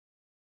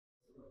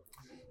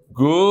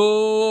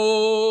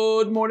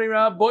Good morning,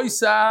 Rabbi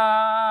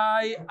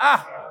Isai.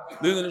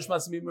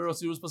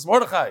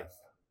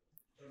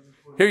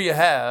 Here you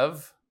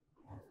have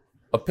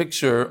a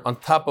picture on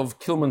top of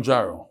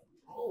Kilimanjaro.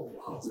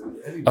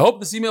 I hope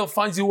this email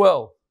finds you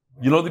well.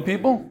 You know the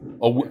people?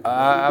 Oh,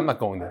 I'm not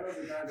going there.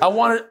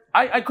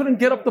 I couldn't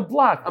get up the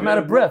block. I'm out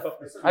of breath.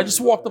 I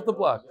just walked up the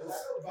block.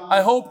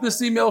 I hope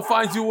this email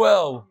finds you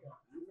well.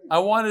 I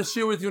want to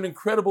share with you an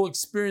incredible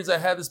experience I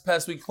had this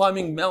past week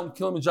climbing Mount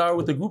Kilimanjaro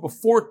with a group of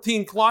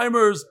 14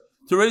 climbers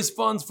to raise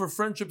funds for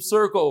Friendship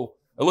Circle.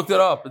 I looked it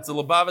up. It's a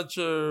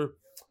Lubavitcher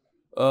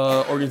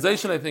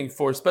organization, I think,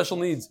 for special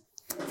needs.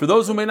 For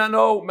those who may not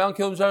know, Mount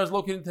Kilimanjaro is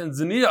located in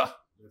Tanzania,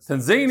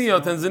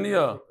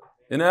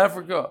 in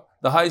Africa.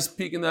 The highest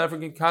peak in the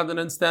African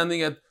continent,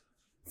 standing at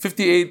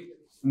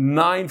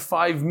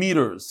 58.95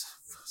 meters,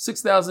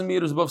 6,000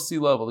 meters above sea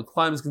level. The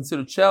climb is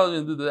considered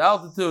challenging due to the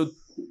altitude,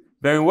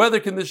 bearing weather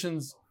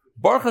conditions.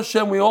 Baruch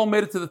Hashem, we all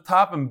made it to the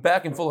top and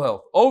back in full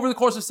health. Over the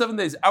course of 7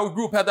 days, our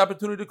group had the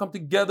opportunity to come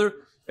together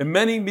in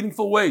many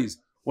meaningful ways.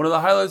 One of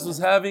the highlights was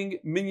having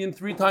minyan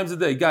 3 times a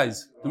day.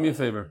 Guys, do me a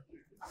favor.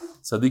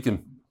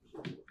 Tzaddikim.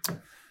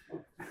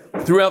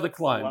 Throughout the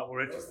climb. A lot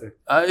more interesting.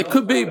 It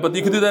could be, but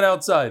you could do that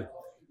outside.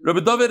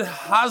 Rabbi David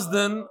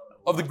Hasdan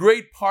of the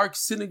Great Park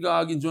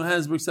Synagogue in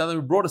Johannesburg, South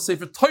Africa, brought a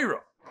Sefer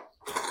Torah.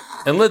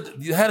 And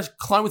you had to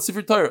climb with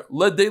Sefer Torah.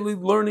 Led daily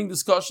learning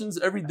discussions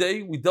every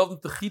day. We delved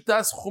into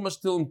Chitas, Chumash,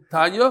 Tehillim,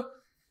 Tanya,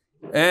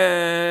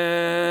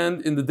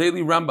 and in the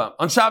daily Rambam.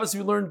 On Shabbos,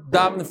 we learned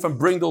davening from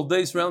Bringdale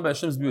Day, surrounded by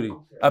Hashem's beauty.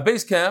 At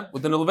base camp,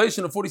 with an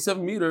elevation of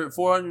 47 meters,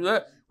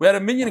 400, we had a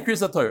minyan in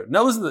Kriyas Torah.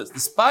 Now listen to this.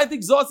 Despite the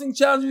exhausting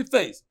challenges we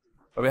faced,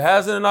 Rabbi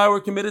Hazen and I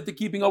were committed to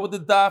keeping up with the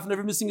daf,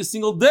 never missing a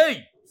single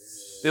day.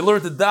 They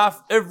learned the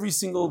daf every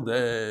single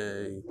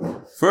day.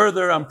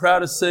 Further, I'm proud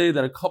to say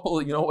that a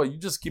couple, you know what, you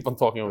just keep on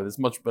talking over this. It's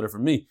much better for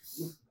me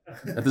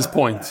at this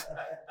point.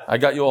 I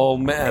got you all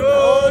mad.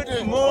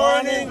 Good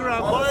morning,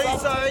 Rabbi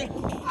Isai.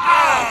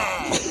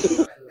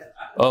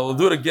 We'll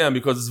do it again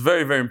because it's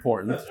very, very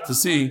important to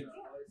see.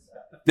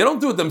 They don't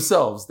do it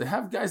themselves. They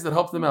have guys that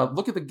help them out.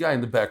 Look at the guy in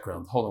the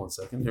background. Hold on one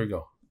second. Here we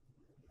go.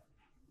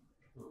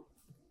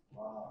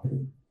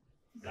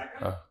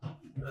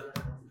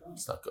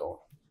 It's not going.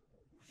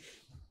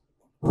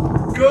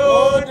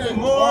 Good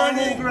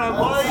morning,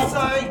 Rabbi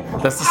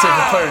Isai. That's the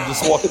secretary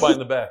just walked by in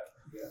the back.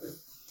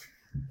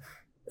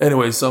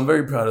 Anyway, so I'm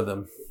very proud of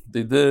them.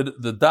 They did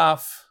the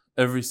daf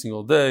every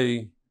single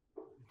day.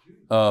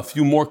 A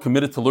few more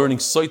committed to learning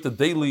Soita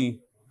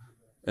daily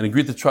and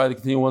agreed to try to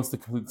continue once to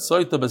complete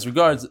Soita. Best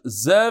regards,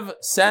 Zev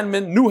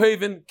Sandman, New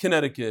Haven,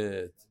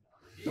 Connecticut.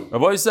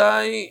 Rabbi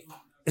Isai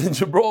in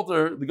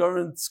Gibraltar, the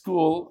government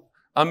school.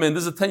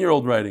 This is a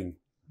 10-year-old writing.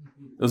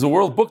 It was a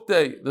World Book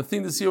Day. The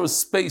theme this year was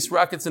space,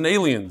 rockets, and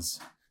aliens.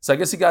 So I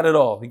guess he got it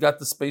all. He got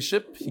the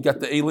spaceship. He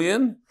got the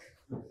alien.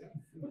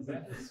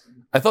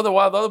 I thought that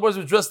while the other boys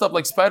were dressed up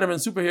like Spider-Man,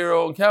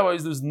 superhero, and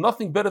cowboys, there's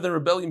nothing better than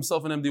Rebelli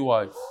himself and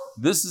MDY.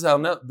 This is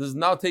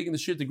now taking the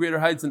shir to greater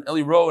heights in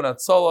Eli Row and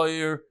Atzala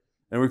here,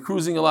 and we're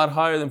cruising a lot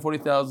higher than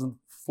 45,000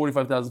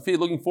 feet.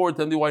 Looking forward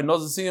to MDY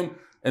Nozaseum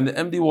and the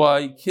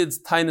MDY Kids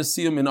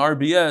Tainaseum in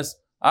RBS.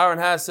 Aaron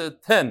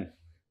Hassett, 10.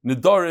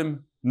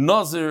 Nidarim,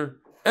 Nazir,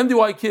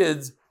 MDY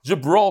Kids,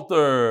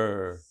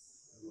 Gibraltar.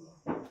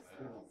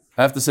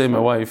 I have to say my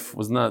wife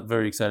was not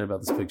very excited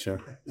about this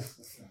picture.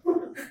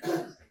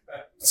 It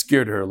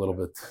scared her a little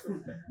bit.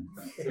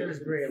 It scares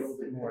Gray a little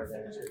bit more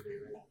than it should be,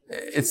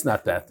 right? It's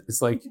not that.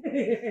 It's like,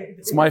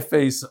 it's my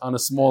face on a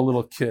small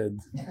little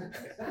kid.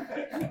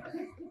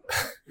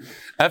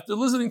 After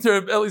listening to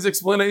Reb Eli's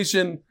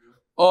explanation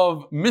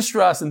of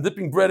mishras and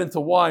dipping bread into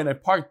wine, I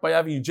parked by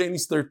Avenue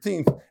Janie's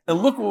 13th, and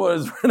look what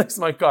was right next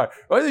to my car.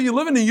 Right? If you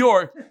live in New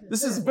York,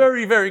 this is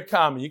very, very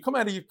common. You come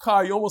out of your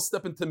car, you almost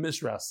step into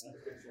mishras.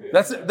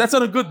 That's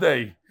on a good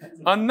day.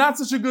 On not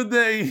such a good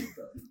day,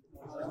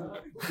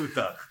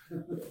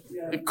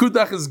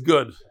 Kudach is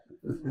good.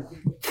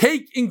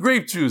 Cake and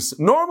grape juice.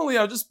 Normally,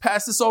 I'll just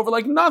pass this over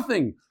like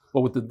nothing.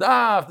 But with the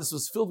daf, this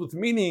was filled with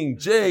meaning.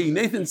 J.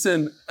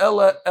 Nathanson,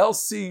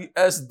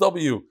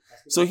 LCSW.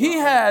 So he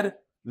had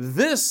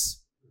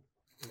this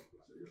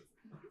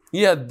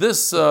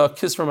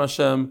kiss from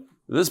Hashem.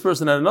 This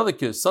person had another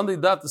kiss. Sunday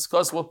daf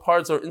discussed what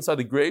parts are inside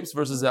the grapes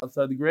versus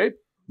outside the grape.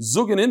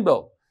 Zug and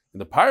Inbel. In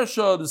the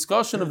parasha,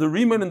 discussion of the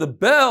Riemann and the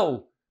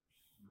bell.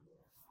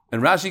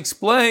 And Rashi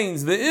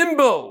explains the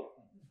Inbel.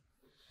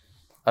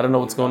 I don't know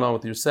what's going on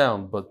with your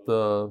sound, but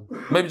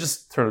maybe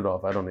just turn it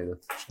off. I don't need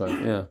it.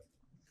 Yeah.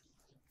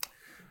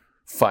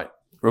 Fine.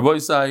 Rabbi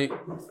Isai,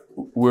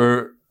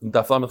 we're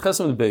Daf Lamed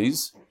Chesed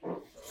Beis,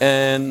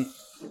 and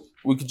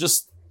we could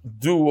just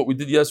do what we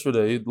did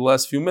yesterday, the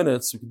last few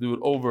minutes. We could do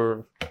it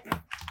over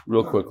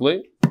real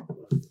quickly.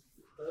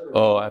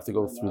 Oh, I have to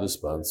go through the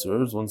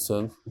sponsors. 1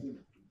 second.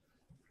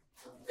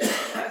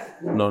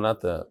 No,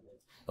 not that.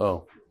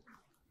 Oh.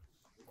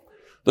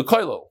 The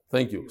Koilo,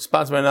 thank you.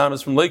 Sponsored by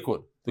Anonymous from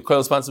Lakewood. The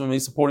Koilo sponsored by me,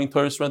 supporting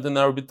Torah strength in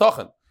our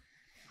B'tochen.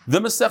 The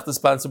Masechta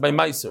sponsored by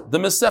Meiser. The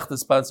Masechta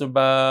sponsored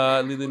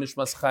by Lili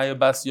Nishmas Chaya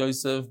Bas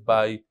Yosef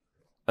by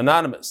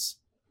Anonymous.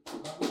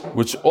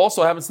 which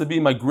also happens to be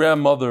my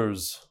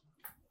grandmother's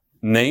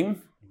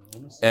name.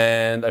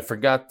 And I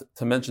forgot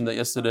to mention that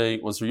yesterday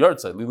was her yard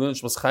site. Lili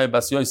Nishmas Chaya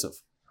Bas Yosef.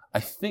 I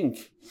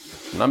think,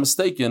 if I'm not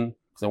mistaken,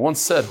 because I once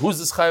said, who's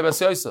this Chaya Bas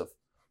Yosef?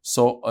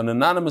 So an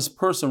anonymous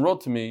person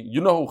wrote to me,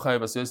 you know who Chaya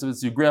Bas Yosef is?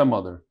 It's your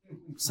grandmother.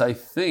 So I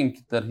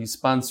think that he's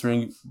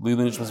sponsoring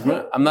Lili Nishmas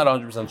grandmother. I'm not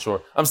 100%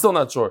 sure. I'm still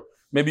not sure.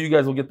 Maybe you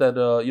guys will get that,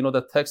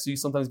 that text you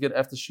sometimes get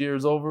after Shir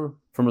is over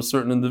from a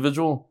certain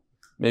individual.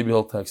 Maybe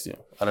he'll text you.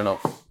 I don't know.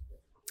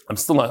 I'm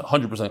still not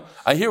 100%.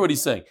 I hear what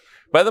he's saying.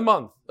 By the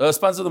month,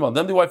 sponsor of the month.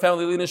 MDY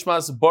family, Lili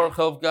Nishmas, Baruch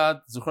Helv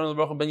Gad, Zuchron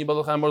Baruch Ben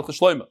Yibal Chaim Baruch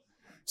Shloima.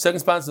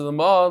 Second sponsor of the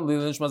month,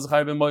 Lili Nishmas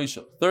Zachar Ben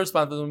Moshe. Third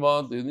sponsor of the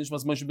month, Lili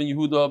Nishmas Moshe Ben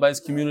Yehuda. By his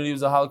community, he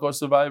was a Holocaust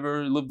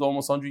survivor. He lived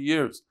almost 100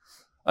 years.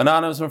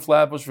 Anonymous from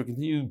Flatbush for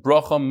continued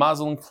bracha,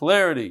 mazel, and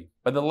clarity.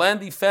 By the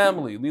Landy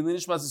family, Lili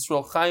Nishmas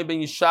Yisrael Chaim Ben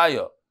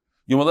Yeshaya.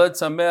 Yomeled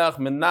Sameach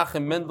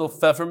Menachem Mendel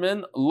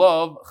Pfefferman.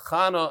 Love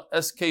Chana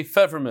S.K.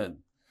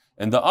 Pfefferman.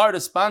 And the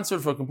artist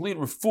sponsored for complete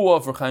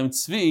refuah for Chaim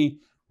Tzvi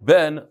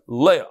Ben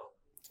Leah.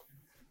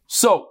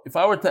 So, if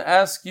I were to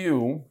ask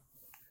you,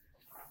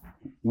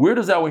 where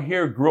does our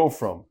hair grow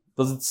from?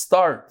 Does it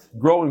start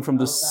growing from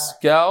the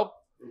scalp,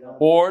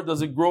 or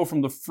does it grow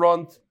from the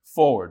front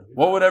forward?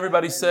 What would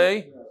everybody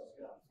say?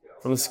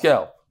 From the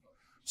scalp.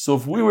 So,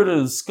 if we were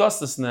to discuss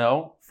this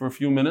now for a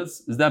few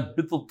minutes, is that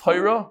Bittul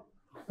Torah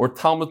or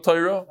Talmud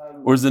Torah,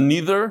 or is it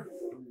neither?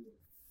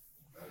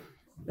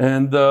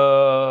 And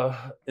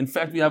in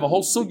fact, we have a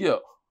whole sugya.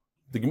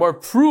 The Gemara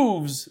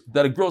proves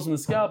that it grows from the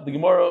scalp. The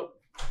Gemara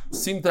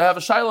seemed to have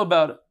a shaila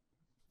about it.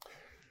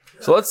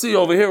 So let's see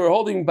over here. We're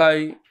holding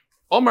by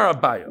Omar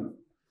Abaya.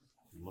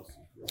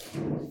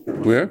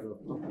 Where?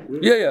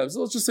 Yeah.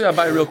 So let's just say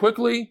Abaya real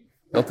quickly.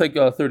 It'll take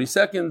 30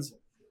 seconds.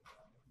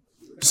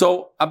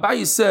 So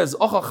Abaya says,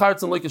 "Ocha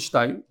chartzen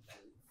leikestein."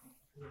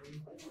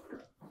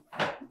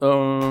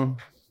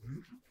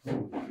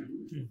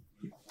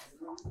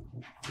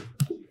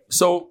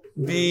 So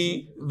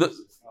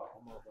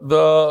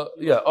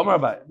Omar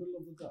Abaya,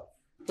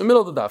 the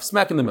middle of the daf,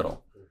 smack in the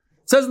middle.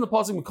 It says in the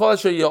pasuk, "Mikol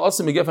asher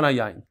ya'asim megefen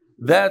hayayin."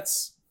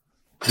 That's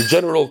the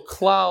general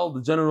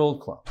cloud.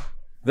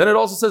 Then it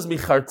also says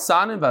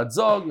michartzanim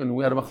v'adzog, and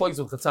we had a machlokes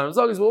with chartzanim and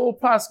zog. Is all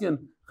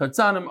paskin.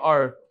 Chartzanim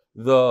are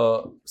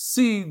the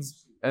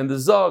seeds, and the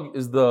zog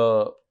is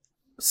the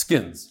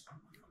skins.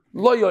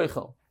 Lo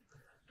yoichel.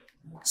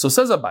 So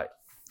says Abai,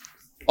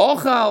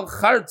 ochal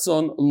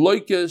chartzon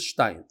loike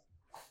stein.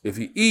 If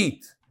you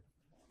eat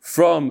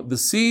from the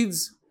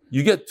seeds,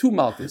 you get two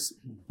malchus.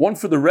 One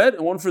for the red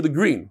and one for the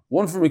green.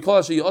 One for mikol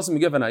asher ya'asim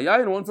megefen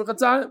hayayin, and one for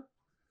chartzanim.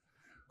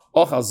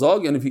 Ochal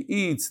zog, and if he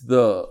eats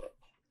the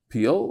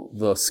peel,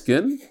 the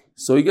skin,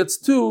 so he gets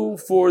two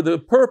for the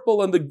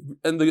purple and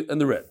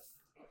the red.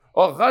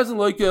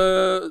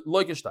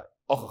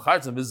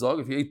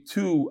 If he ate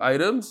two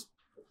items,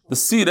 the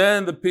seed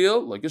and the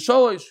peel, like a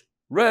shalosh,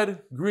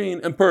 red, green,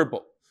 and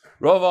purple.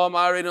 You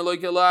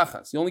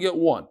only get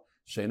one.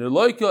 Since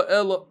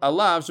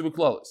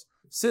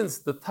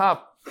the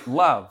top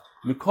lav,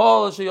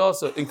 includes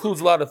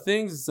a lot of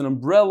things, it's an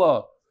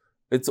umbrella,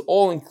 it's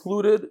all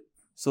included,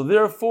 so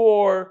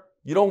therefore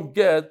you don't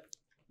get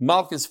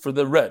malchus for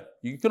the red.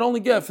 You can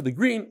only get for the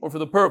green or for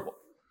the purple.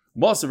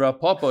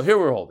 Papa, here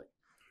we're holding.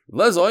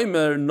 There's a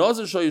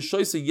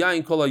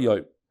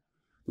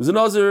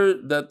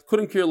nazir that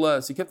couldn't care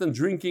less. He kept on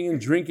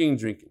drinking.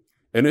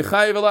 And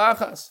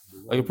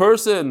like a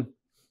person.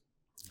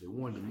 They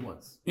warned him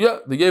once. Yeah,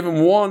 they gave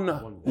him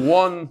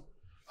one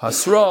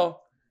hasra,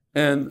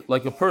 and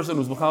like a person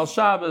who's Mechal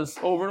Shabbos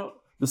over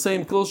the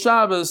same Kil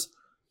Shabbos,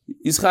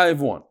 he's chayiv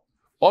one.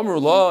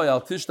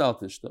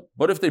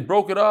 But if they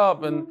broke it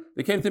up and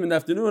they came to him in the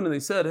afternoon and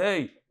they said,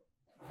 "Hey,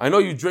 I know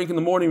you drink in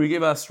the morning, we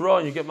gave asra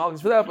and you get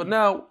malchus for that, but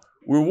now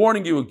we're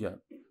warning you again."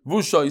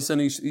 Vusha,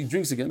 he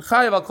drinks again.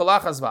 Chayiv al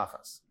kolachas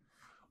vachas.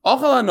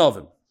 Ochal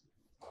anovim,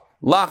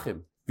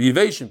 lachim,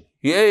 v'yiveshim.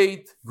 He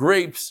ate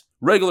grapes,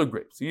 regular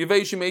grapes.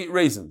 V'yiveshim ate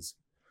raisins.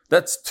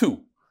 That's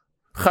two.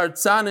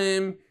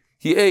 Chartzanim,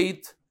 he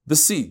ate the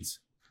seeds.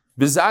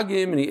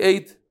 V'zagim, and he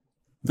ate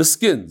the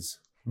skins.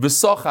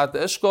 V'sochat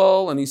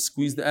eshkol, and he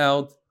squeezed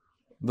out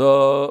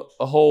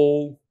a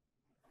whole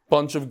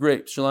bunch of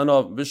grapes.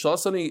 Shalanov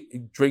v'shasan, he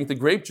drank the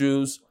grape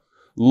juice.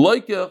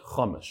 Loike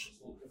chamesh.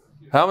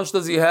 How much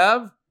does he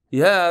have? He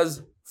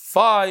has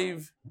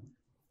 5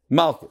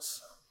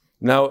 malchus.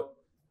 Now,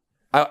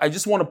 I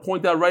just want to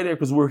point out right here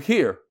because we're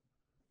here.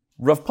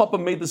 Rav Papa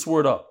made this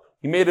word up.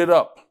 He made it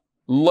up.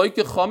 Loike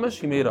chamesh,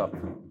 he made up.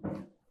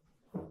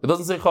 It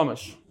doesn't say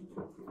chamesh.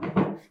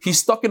 He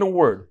stuck in a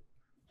word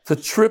to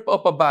trip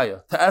up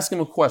Abaya, to ask him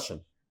a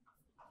question.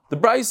 The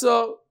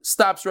Braisa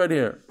stops right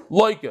here.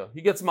 Loika,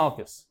 he gets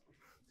malchus.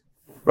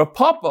 Rav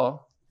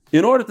Papa,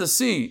 in order to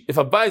see if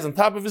Abaya is on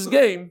top of his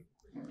game,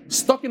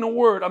 stuck in a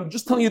word. I'm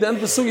just telling you the end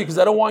of the sugi because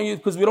I don't want you,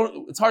 because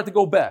it's hard to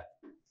go back.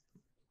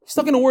 He's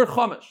stuck in the word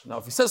chamesh. Now,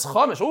 if he says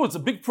chamesh, it's a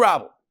big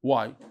problem.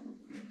 Why?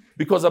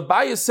 Because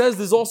Abaya says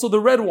there's also the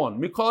red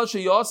one.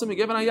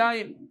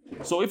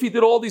 So if he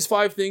did all these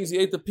 5 things, he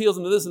ate the peels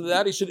and this and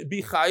that, he should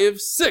be chayiv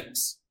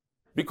 6.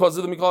 because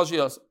of the Mikol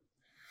Shiyasa.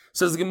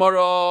 Says the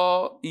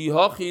Gemara,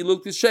 Ihachi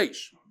looked at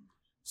Sheish.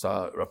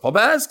 So Rav Papa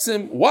asks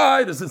him,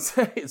 why does it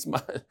say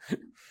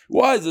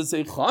why does it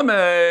say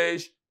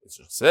Chamesh? It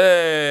should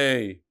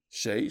say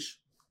Sheish.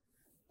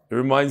 It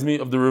reminds me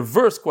of the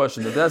reverse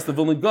question that asked the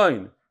Vilna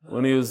Gaon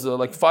when he was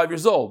like 5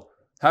 years old.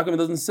 How come it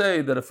doesn't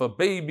say that if a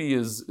baby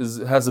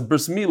has a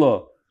bris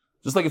milah,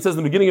 just like it says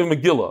in the beginning of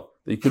Megillah,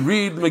 that you could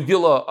read the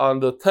Megillah on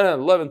the 10th,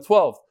 11th,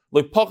 12th,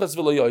 like Pachas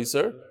v'lo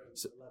yoser,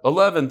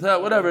 11,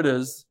 10, whatever it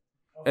is,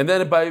 and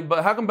then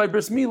but how come by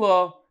bris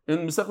milah in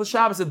Masechah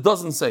Shabbos it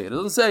doesn't say it? It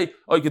doesn't say,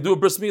 oh, you could do a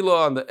bris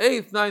milah on the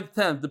 8th, 9th,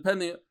 10th,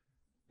 depending.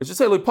 It should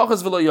say like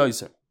Pachas v'lo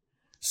yoser.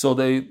 So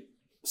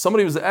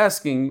somebody was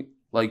asking,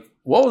 like,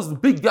 what was the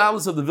big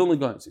galus of the Vilna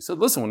Gaon? He said,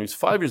 listen, when he was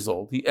 5 years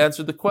old, he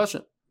answered the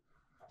question.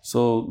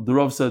 So the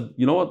Rav said,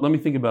 you know what, let me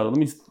think about it.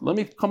 Let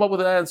me come up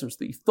with an answer.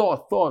 So he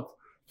thought,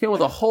 came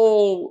with a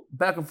whole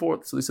back and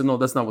forth. So they said, no,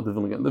 that's not what the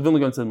Vilna Gaon. The Vilna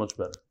Gaon said much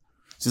better.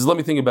 He says, let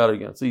me think about it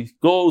again. So he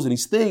goes and he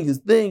thinks,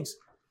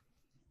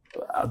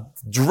 a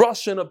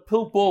drush and a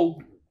pilpul.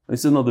 And he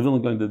said, no, the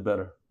Vilna Gaon did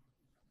better.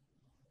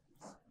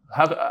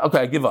 Okay,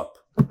 I give up.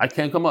 I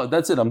can't come up.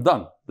 That's it, I'm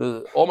done.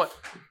 The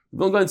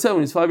Vilna Gaon said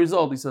when he's 5 years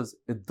old, he says,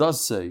 it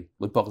does say,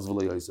 L'pachas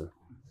v'lo yoser.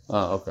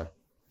 Okay.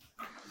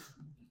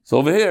 So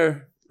over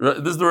here,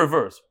 this is the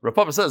reverse. Rav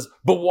Papa says,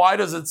 but why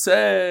does it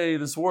say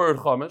this word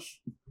Chamesh?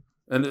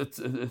 And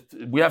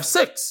we have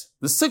 6.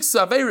 The 6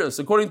 Averis,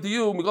 according to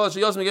you, Mikol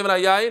Shiyasa given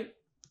Hayayin.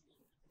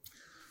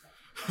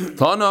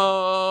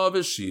 Tana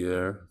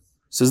v'shir.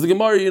 Says the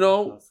Gemara, you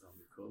know,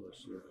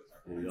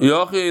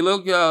 Yochi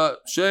Lilka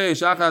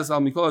Sheish Achas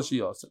al Mikol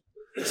Shiyasa.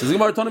 Says the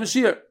Gemara, Tana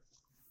v'shir.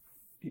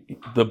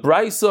 The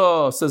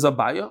Brisa says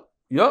Abaya.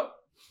 Yeah.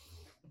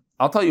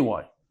 I'll tell you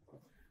why.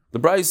 The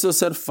Brisa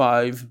said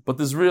 5, but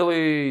there's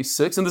really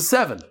 6 and the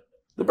 7.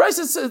 The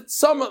Brisa said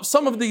some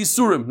of the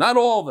Yisurim, not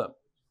all of them.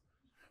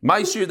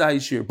 Ma'ishir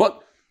da'ishir.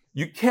 But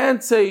you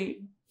can't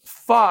say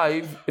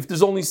 5 if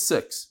there's only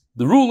 6.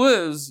 The rule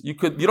is you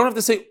don't have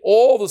to say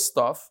all the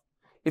stuff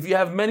if you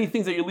have many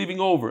things that you're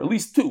leaving over, at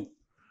least 2.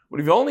 But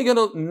if you're only going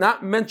to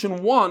not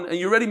mention 1 and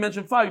you already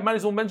mentioned 5, you might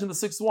as well mention the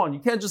 6th one. You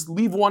can't just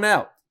leave 1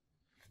 out.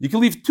 You can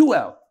leave 2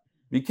 out.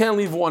 But you can't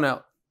leave 1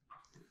 out.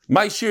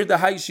 Ma'ishir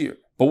da'ishir.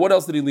 But what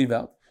else did he leave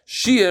out?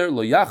 Shir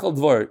lo yachal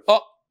dvar.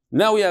 Oh,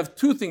 now we have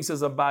 2 things,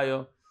 says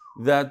Abaya,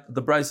 that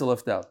the Brisa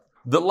left out.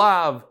 The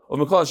lav of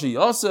Mikol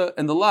Shiyasa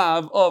and the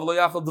lav of lo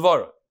yachal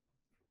dvar.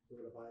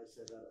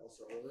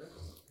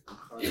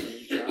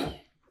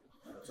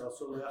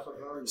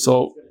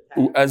 So,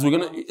 as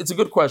it's a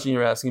good question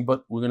you're asking,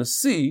 but we're gonna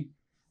see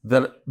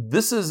that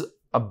this is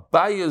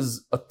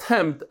Abaya's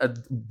attempt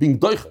at being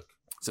doichek.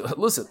 So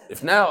listen,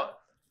 if now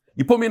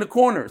you put me in a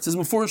corner, it says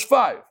Mefurish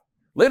 5.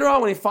 Later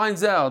on, when he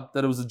finds out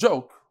that it was a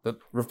joke, that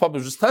Rav Papa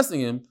was just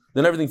testing him,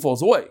 then everything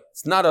falls away.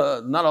 It's not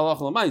a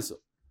halach l'maisa.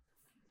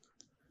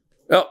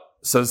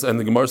 Says, and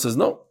the Gemara says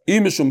no.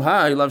 Imishum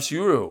hai lav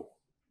shiuru.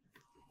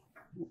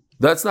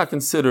 That's not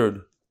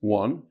considered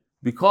 1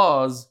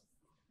 because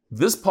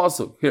this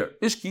pasuk here,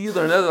 Ishki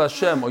yidar neder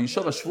Hashem or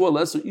Yishav Hashvua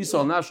leser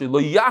Yisrael nashri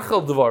lo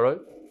yachal dvaray.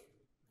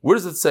 Where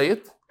does it say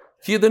it?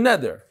 Ki yidar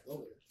neder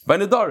by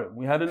nedarim.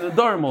 We had a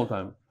nedarim all the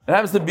time. It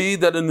happens to be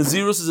that a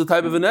nazirus is a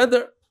type of a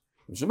neder.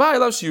 Imishum hai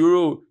lav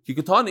shiuru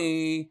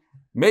kikatani.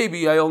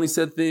 Maybe I only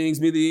said things,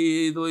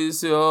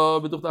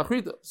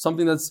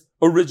 something that's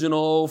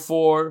original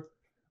for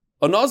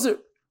a nazir.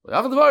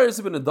 That's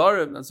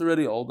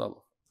already old.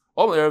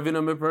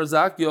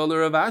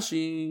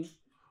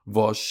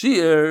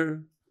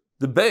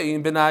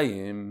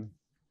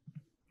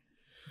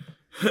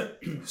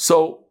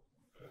 So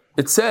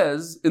it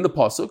says in the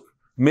pasuk,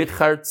 and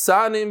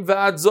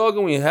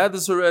we had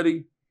this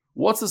already.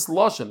 What's this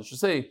lashon? It should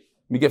say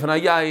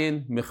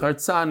mizog.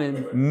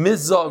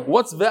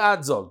 What's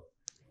ve'adzog?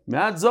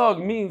 Me'ad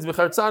zog means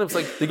v'chartzanim, it's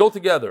like they go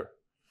together.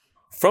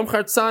 From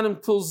chartzanim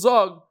till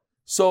zog,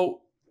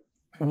 so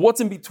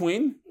what's in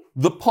between?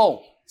 The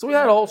pulp. So we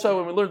had a whole show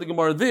when we learned the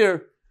Gemara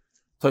there.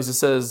 Taisa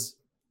says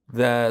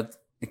that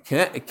it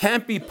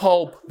can't be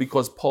pulp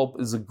because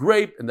pulp is a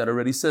grape, and that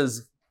already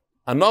says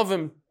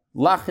anovim,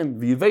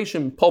 lachim,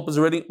 v'yiveshim. Pulp is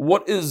already,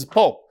 what is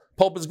pulp?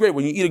 Pulp is grape.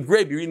 When you eat a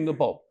grape, you're eating the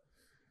pulp.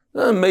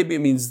 Maybe it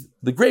means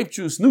the grape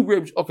juice, new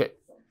grape juice. Okay.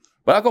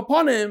 But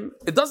upon him,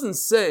 it doesn't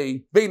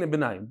say bein and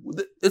benayim.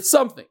 It's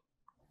something.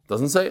 It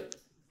doesn't say it.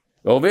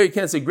 Over here, you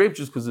can't say grape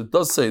juice because it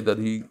does say that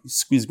he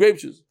squeezed grape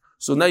juice.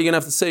 So now you're going to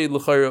have to say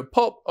l'chayra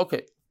pulp.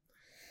 Okay.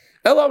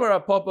 Elamar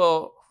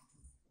Papa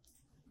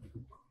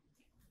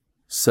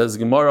says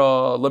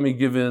Gemara, let me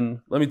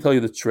tell you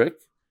the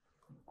trick.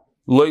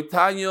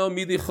 Loitanya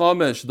midi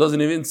chamesh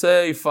doesn't even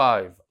say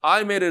 5.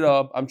 I made it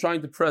up. I'm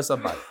trying to press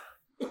Abai.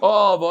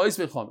 Oh,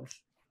 v'oisve chamesh.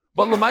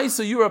 But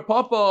Lamaisa, you're a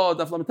papa,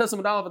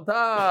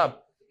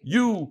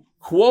 you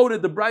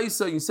quoted the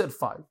Brisa, you said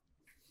 5.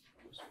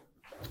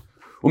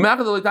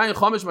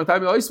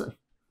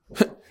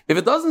 If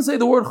it doesn't say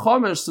the word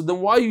Chamesh, so then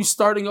why are you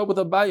starting up with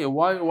Abaya?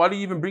 Why do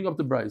you even bring up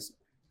the Brisa?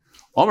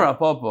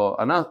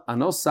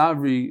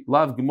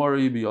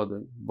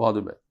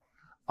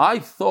 I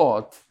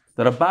thought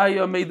that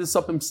Abaya made this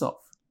up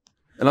himself.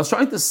 And I was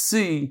trying to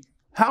see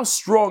how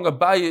strong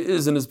Abaya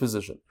is in his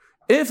position.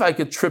 If I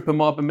could trip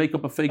him up and make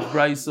up a fake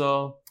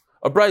brisa,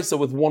 a brisa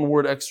with one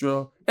word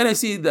extra, and I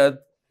see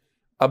that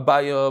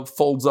Abaya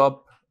folds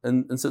up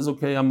and says,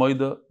 okay, I'm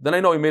Moida, then I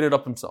know he made it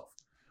up himself.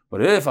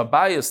 But if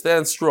Abaya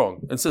stands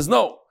strong and says,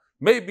 no,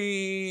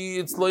 maybe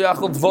it's lo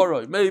yachal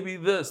dvoroi, maybe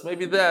this,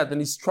 maybe that,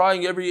 and he's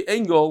trying every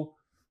angle,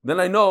 then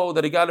I know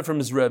that he got it from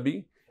his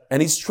Rebbe,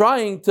 and he's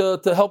trying to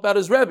help out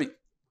his Rebbe.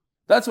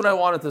 That's what I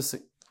wanted to see.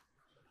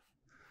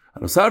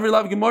 And I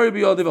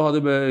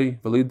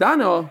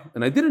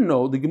didn't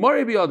know the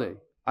Gemara Biyadeh.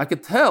 I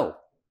could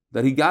tell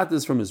that he got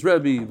this from his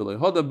Rebbe,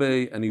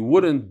 and he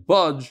wouldn't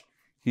budge.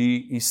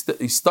 He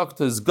stuck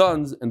to his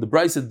guns, and the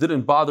brisa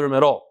didn't bother him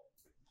at all.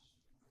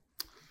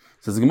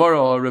 Says the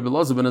Gemara, Rebbe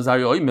Elazar ben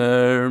Azariah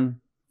Omer,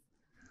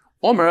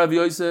 Omer Rav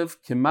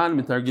Yosef Keman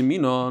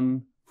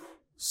Mitargeminon.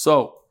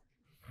 So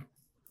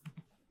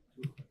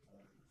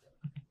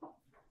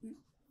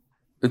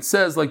it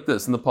says like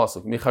this in the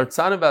pasuk,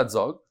 Michartzan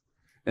v'adzog,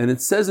 and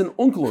it says in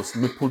Onkelos,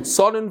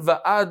 Miputzonin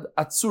va'ad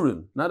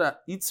atzurin, not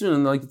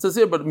atzurin like it says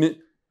here, but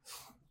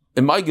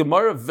in my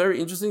Gemara, very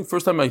interesting.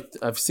 First time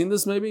I've seen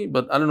this maybe,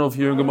 but I don't know if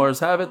your Gemaras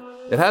have it.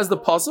 It has the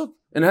pasuk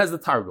and it has the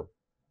targum.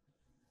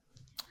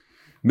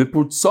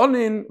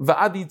 Miputzonin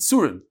va'ad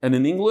itzurin, and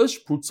in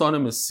English,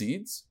 putzonim is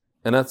seeds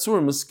and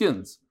atzurim is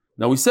skins.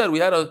 Now we said we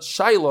had a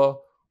shaila,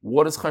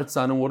 what is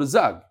chartzan and what is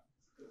zag?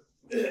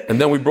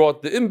 And then we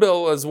brought the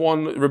imbel as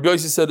one. Rabbi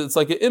Yossi said it's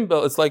like an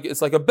imbel, it's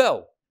like a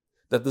bell.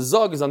 That the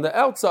zog is on the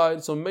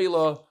outside, so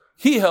Mela,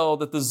 he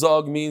held that the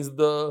zog means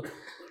the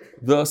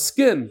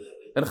skin,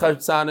 and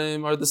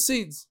chartzanim are the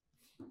seeds.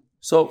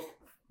 So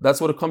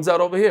that's what it comes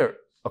out over here.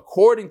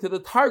 According to the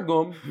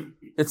Targum,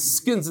 it's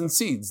skins and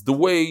seeds, the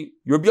way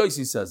Rabbi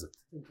Yossi says it.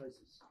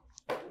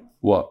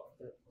 What?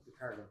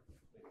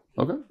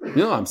 Okay.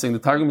 I'm saying the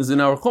Targum is in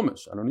our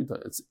Chumash. I don't need to.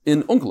 It's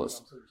in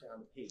Onkelos.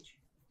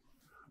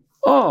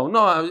 Oh, no,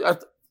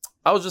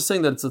 I was just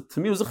saying that to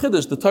me it was a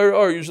chiddush. The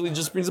Torah usually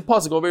just brings a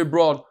pasuk, very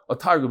broad, a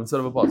targum instead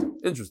of a pasuk.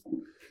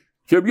 Interesting.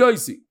 Reb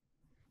Yossi,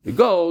 it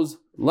goes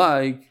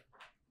like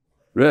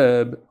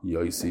Reb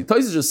Yossi.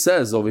 Taisus just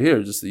says over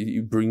here, just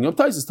you bring up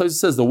Taisus. Taisus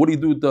says that what do you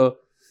do with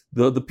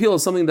the peel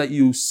is something that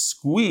you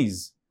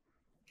squeeze.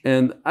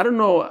 And I don't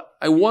know,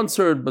 I once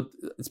heard, but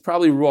it's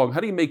probably wrong. How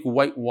do you make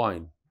white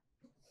wine?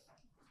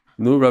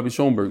 No, Rabbi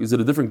Schoenberg. Is it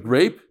a different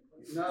grape?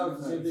 No,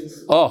 the same thing.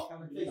 Oh.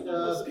 Take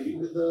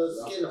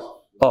the skin off.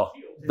 Oh,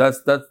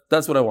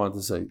 that's what I wanted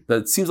to say. That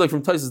it seems like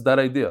from Taisus that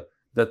idea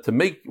that to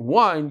make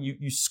wine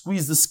you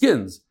squeeze the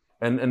skins,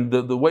 and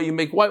the way you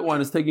make white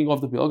wine is taking off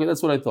the peel. Okay,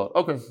 that's what I thought.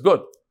 Okay,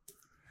 good.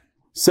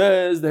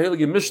 Says the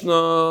Heilige Mishnah.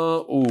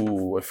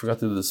 Oh, I forgot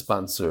to do the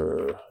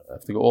sponsor. I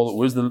have to go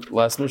where's the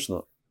last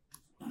Mishnah?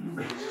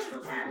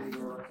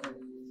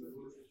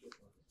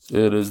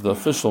 It is the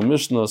official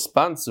Mishnah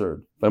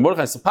sponsored by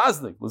Mordechai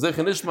Sapaznik, L'zech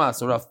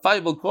Nishmas, Rav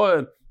Feivel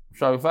Cohen,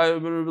 Shavi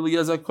Feivel Ben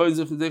Eliezer Cohen,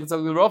 Zech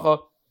Tzaddik Rocha,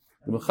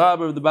 the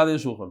Mechaber of the Bali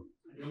Shulchan.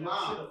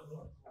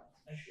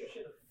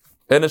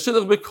 And a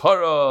Shidduch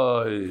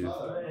B'Karoi.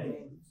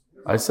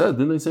 I said,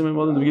 didn't I say my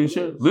mother in the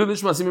beginning? L'zech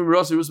Nishmas, Simim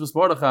Rossi, Rusmas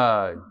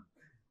Mordechai.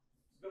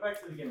 Go back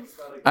to the beginning.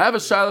 I have a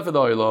shayla for the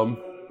Olam.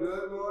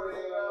 Good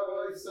morning,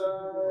 Rabbi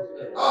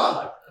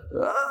Isai.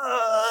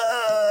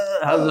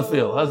 How's it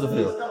feel?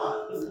 Come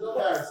on, no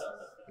parasite.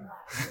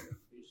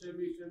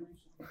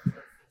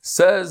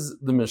 Says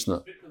the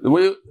Mishnah. The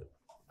way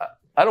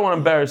I don't want to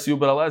embarrass you,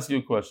 but I'll ask you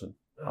a question.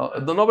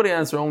 Nobody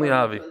answer, only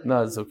Avi.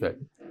 No, it's okay.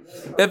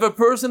 If a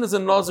person is a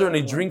Nazir and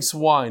he drinks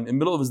wine in the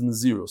middle of his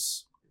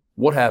Nazirus,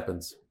 what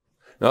happens?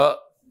 Now,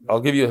 I'll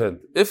give you a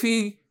hint. If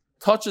he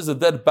touches a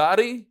dead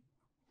body,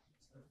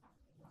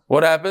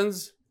 what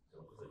happens?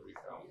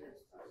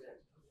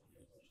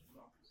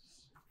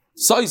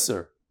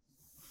 Saiser.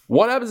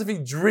 What happens if he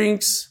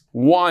drinks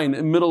wine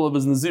in the middle of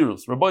his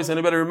Nazirus? Rabbi,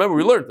 anybody remember?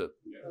 We learned it.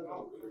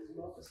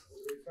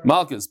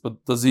 Malchus,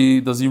 but does he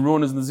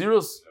ruin his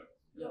Nazirus?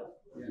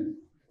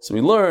 So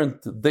we learned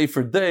day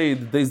for day,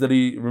 the days that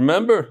he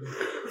remember.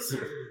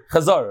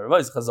 Chazara, Rabbi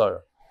is Chazara.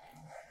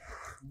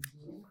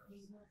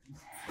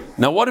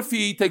 Now what if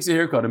he takes a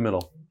haircut in the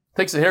middle?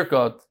 Takes a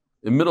haircut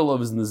in the middle of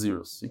his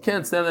Nazirus. He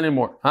can't stand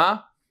anymore.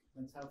 Huh?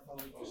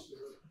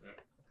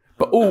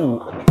 But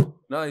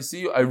now I see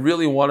you. I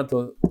really wanted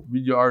to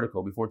read your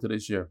article before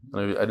today's year.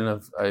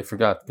 And I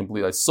forgot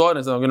completely. I saw it and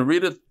I said, I'm going to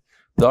read it.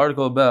 The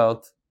article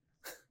about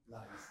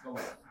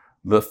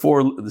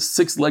the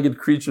six-legged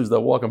creatures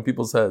that walk on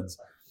people's heads.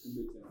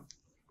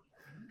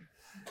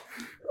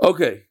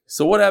 Okay,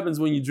 so what happens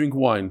when you drink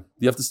wine?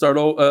 You have to start,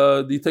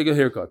 do you take a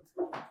haircut?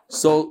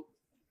 So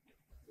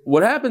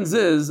what happens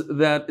is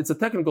that it's a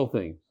technical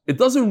thing. It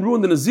doesn't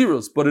ruin the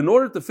Naziros, but in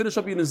order to finish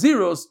up your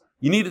Naziros,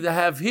 you need to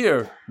have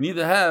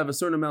a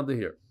certain amount of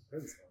hair.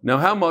 Now,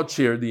 how much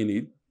hair do you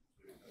need?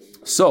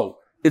 So,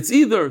 it's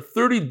either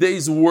 30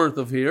 days worth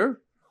of hair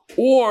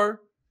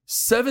or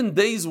 7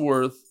 days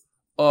worth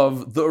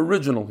of the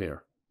original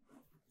hair.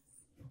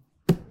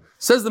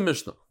 Says the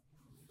Mishnah.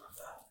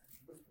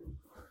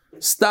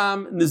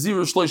 Stam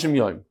Naziru Shloshim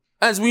Yom.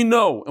 as we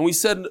know, and we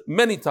said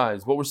many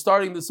times, but we're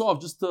starting this off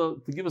just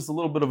to give us a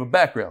little bit of a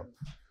background.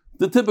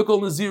 The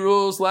typical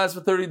Naziros last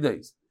for 30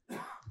 days.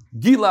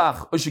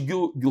 Gilach,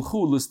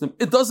 Gilchu listim.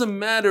 It doesn't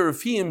matter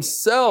if he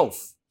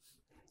himself.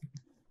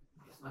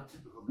 It's not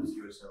typical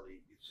Nazir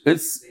Sali.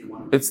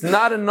 It's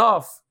not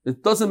enough.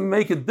 It doesn't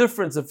make a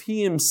difference if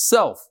he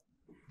himself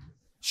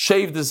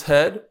shaved his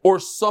head or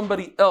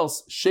somebody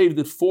else shaved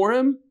it for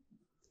him.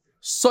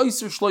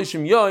 Soiser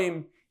Shloshim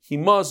Yom, he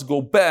must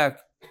go back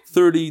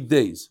 30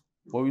 days.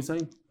 What were you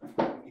saying?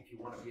 If you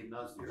want to be a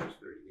Nazir, it's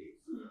 30 days.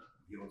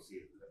 You don't see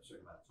it for a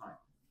certain amount of time.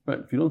 Right.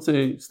 If you don't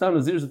say Stam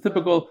Nazir is a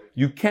typical,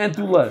 you can't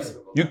do less.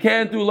 You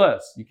can't do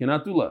less. You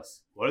cannot do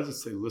less. Why does it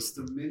say list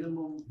The them?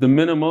 minimum. The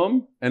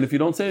minimum, and if you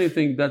don't say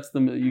anything,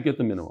 you get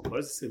the minimum. Why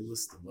does it say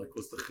list them? Like,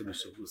 what's the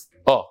chiddush of list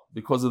them? Oh,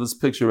 because of this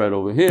picture right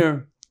over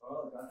here.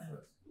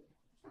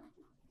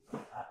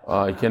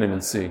 I can't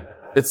even see.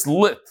 It's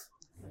lit,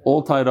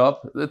 all tied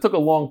up. It took a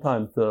long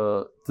time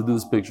to do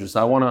this picture,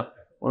 so I want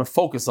to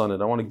focus on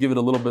it. I want to give it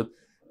a little bit.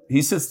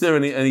 He sits there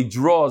and he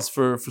draws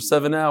for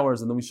 7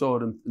 hours, and then we show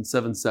it in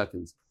 7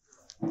 seconds.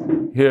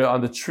 Here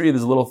on the tree,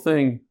 there's a little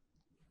thing.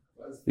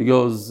 He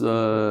goes,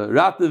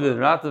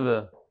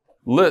 Ratave,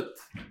 lit.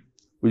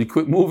 Will you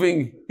quit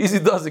moving? Easy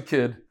does it,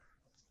 kid.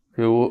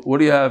 Okay, what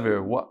do you have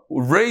here? What?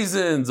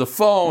 Raisins, a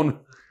phone.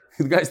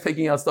 The guy's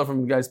taking out stuff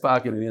from the guy's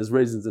pocket, and he has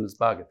raisins in his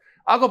pocket.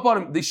 I'll go upon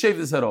him. They shaved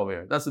his head over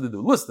here. That's what they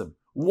do. List them.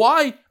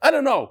 Why? I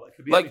don't know. It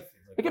could be Like, anything.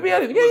 it could be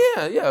anything.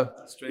 Yeah.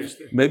 Strange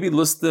thing. Maybe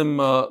list them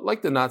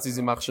like the Nazis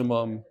in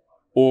Machshamam,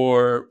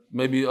 or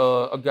maybe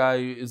a guy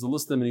is a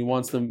listim and he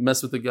wants to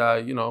mess with the guy.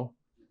 You know,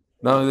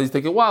 now they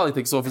take a while. He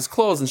takes off his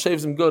clothes and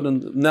shaves him good,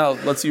 and now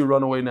let's see you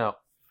run away now.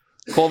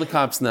 Call the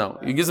cops now.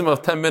 He gives him a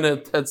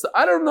 10-minute head start.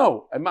 I don't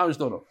know. I just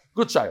don't know.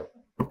 Good child.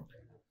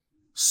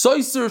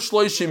 Soiser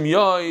shloishim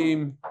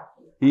yaim.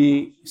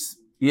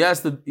 He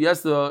has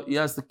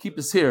to keep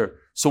his hair.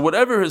 So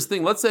whatever his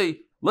thing, let's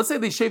say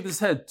they shaved his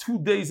head 2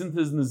 days into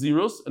his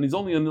Naziros, and he's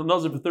only a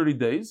Nazir for 30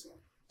 days.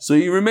 So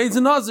he remains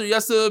a Nazir. He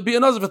has to be a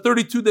Nazir for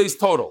 32 days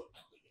total.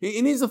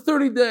 He needs a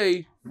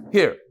 30-day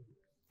hair.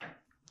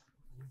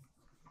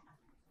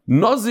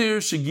 Nazir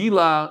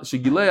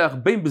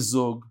shegileach bein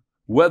bezug,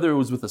 whether it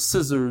was with a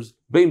scissors,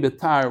 bein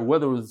betar,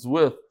 whether it was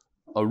with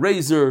a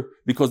razor,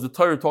 because the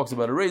Torah talks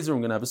about a razor. We're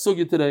going to have a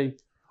sugya today.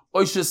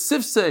 Oishes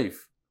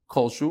sifseif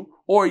kolshu,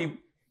 or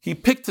he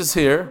picked his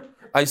hair.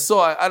 I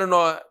don't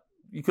know,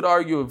 you could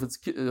argue if it's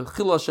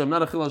Chil Hashem,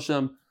 not a Chil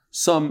Hashem.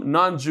 Some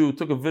non-Jew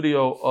took a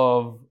video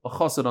of a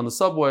chassid on the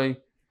subway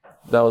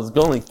that was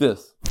going like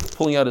this,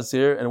 pulling out his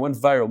hair, and it went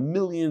viral.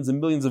 Millions and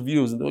millions of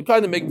views. And they were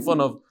kind of making fun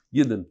of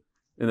Yidden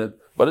in it.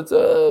 But it's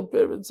a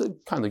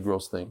kind of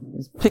gross thing.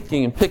 He's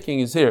picking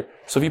his hair.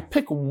 So if you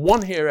pick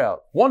one hair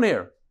out,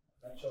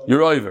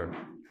 you're over.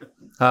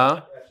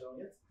 Huh?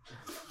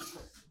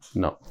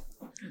 No.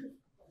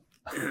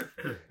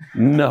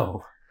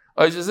 No.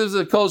 I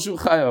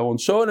won't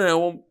show it and I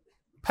won't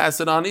pass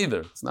it on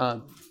either. It's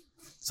not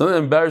something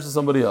that embarrasses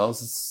somebody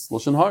else. It's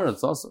lashon hara.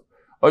 It's also.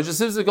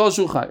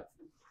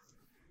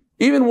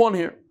 Even one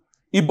here.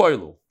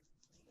 Iboilu.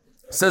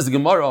 Says the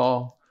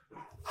Gemara,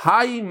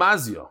 Hai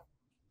Mazia.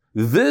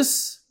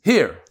 This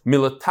here,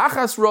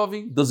 milatachas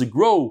ravi, does it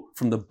grow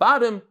from the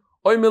bottom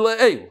or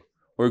milaeu,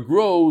 or it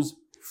grows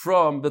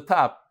from the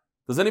top?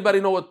 Does anybody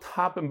know what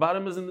top and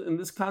bottom is in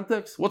this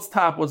context? What's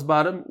top? What's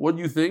bottom? What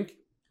do you think?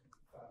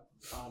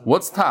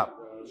 What's top?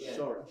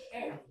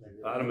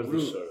 Bottom is the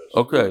shorish.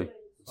 Okay.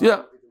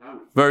 Yeah.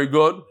 Very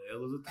good.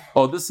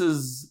 Oh, this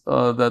is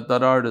that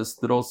artist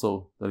did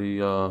also that he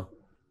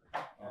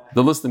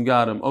the listing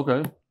got him.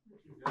 Okay.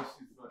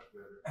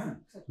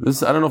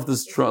 This I don't know if this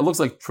is Trump. It looks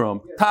like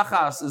Trump.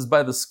 Tachas is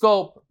by the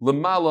sculpt.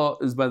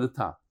 Lamala is by the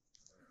top.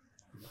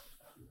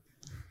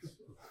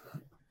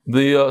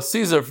 The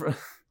Caesar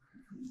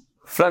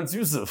Franz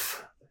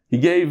Yosef. He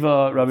gave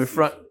Rabbi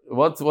Franz.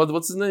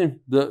 What's his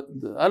name?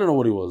 I don't know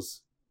what he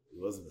was. He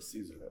wasn't a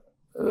Caesar.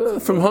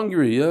 From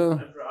Hungary, yeah.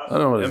 I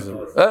don't know what it is.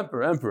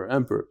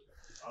 Emperor.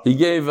 He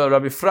gave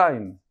Rabbi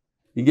Frein.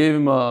 He gave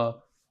him a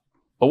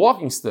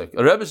walking stick,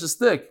 a Rebbe's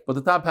stick, but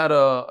the top had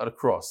a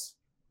cross.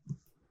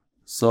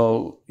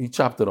 So he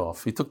chopped it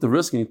off. He took the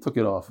risk and he took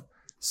it off.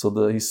 So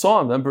the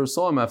emperor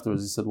saw him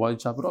afterwards. He said, "Why did you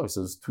chop it off?" He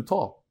said, "It's too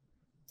tall."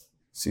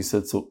 So he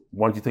said, "So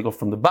why don't you take off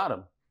from the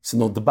bottom?" He said,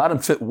 "No, the bottom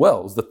fit well.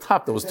 It was the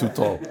top that was too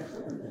tall."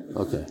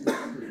 Okay.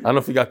 I don't know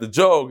if he got the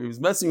joke. He was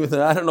messing with it.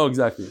 I don't know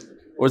exactly.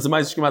 Or it's a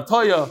Ma'aseh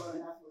Shematoya.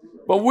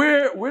 But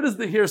where does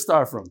the hair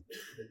start from?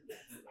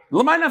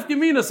 L'may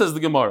nafkamina, says the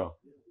Gemara.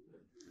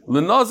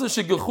 L'nazir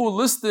shegilchu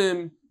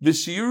listim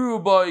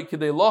v'shiru bay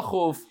k'dei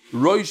lachuf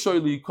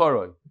roishoy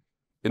li'karoi.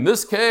 In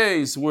this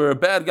case, where a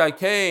bad guy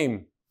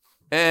came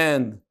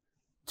and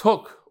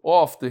took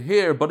off the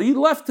hair, but he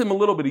left him a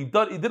little bit. He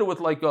did it with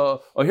like a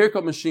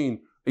haircut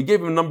machine. He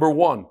gave him number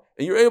 1.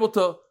 And you're able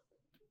to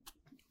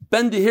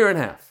bend the hair in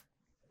half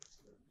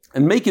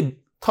and make it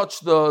touch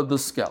the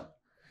scalp.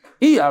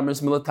 If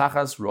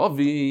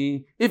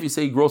you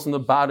say he grows from the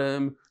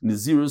bottom,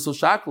 Nazirus or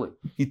Shakli,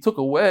 he took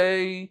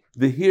away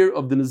the hair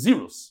of the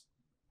Nazirus.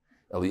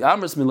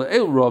 Eliamris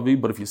mila'el Ravi,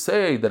 but if you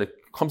say that it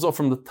comes off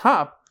from the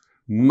top,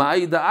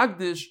 Ma'ida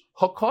Agdish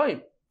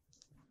Hakoim.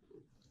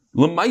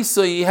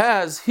 Lemaisa, he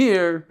has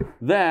here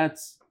that,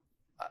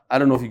 I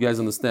don't know if you guys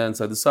understand,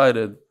 so I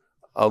decided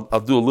I'll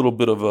do a little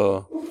bit of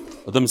a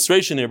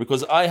demonstration here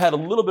because I had a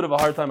little bit of a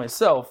hard time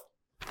myself.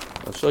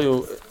 I'll show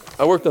you.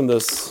 I worked on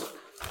this.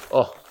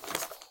 Oh,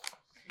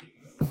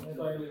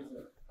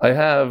 I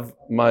have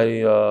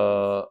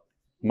my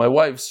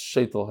wife's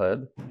shaitel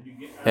head,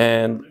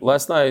 and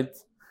last night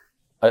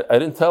I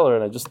didn't tell her,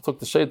 and I just took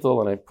the shaitel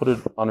and I put it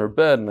on her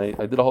bed, and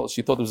I did a whole.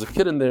 She thought there was a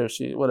kid in there.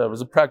 Whatever. It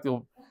was a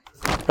practical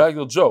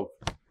joke,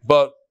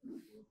 but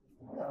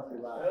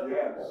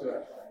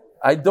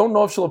I don't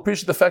know if she'll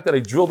appreciate the fact that I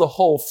drilled a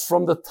hole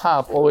from the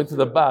top all the way to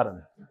the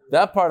bottom.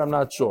 That part I'm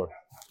not sure.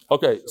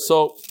 Okay,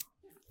 so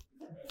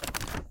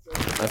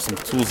I have some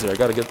tools here. I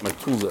got to get my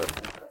tools there.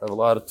 I have a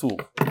lot of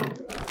tools.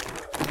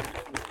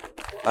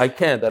 I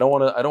can't. I don't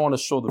want to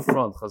show the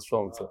front.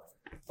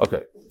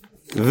 Okay,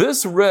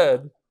 this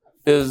red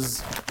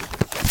is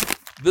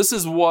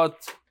what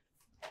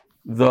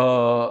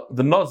the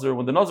Nazir,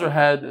 when the Nazir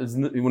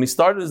when he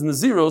started his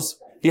Naziros,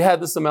 he had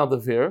this amount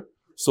of hair.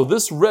 So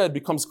this red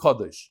becomes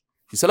Kaddish.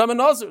 He said, I'm a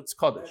Nazir, it's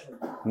Kaddish.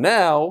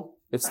 Now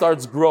it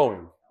starts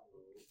growing.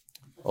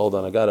 Hold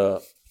on, I gotta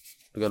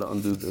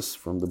undo this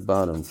from the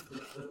bottom.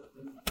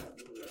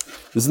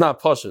 This is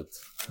not Pashut.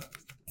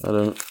 I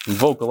gotta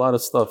invoke a lot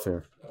of stuff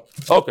here.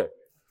 Okay.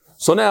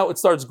 So now it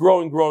starts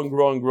growing.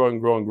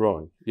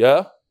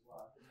 Yeah?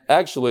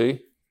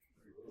 Actually,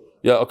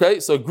 yeah, okay,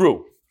 so it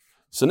grew.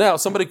 So now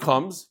somebody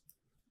comes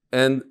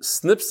and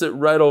snips it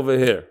right over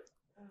here.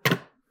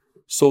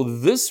 So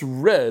this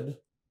red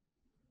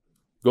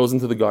goes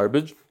into the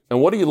garbage.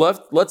 And what are you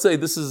left? Let's say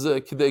this is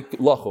Kidei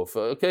Lachov.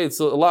 Okay,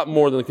 it's a lot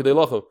more than Kidei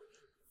Lachov.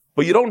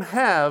 But you don't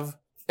have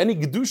any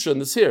Gedusha in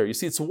this here. You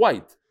see, it's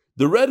white.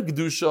 The red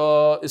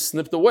Gedusha is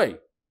snipped away.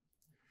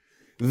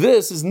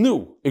 This is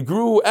new. It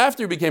grew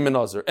after it became a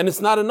Nazir. And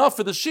it's not enough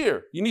for the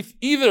shear. You need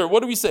either,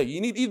 what do we say? You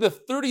need either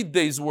 30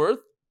 days worth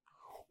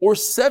or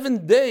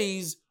 7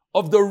 days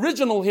of the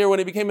original hair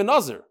when it became a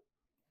Nazir.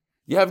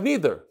 You have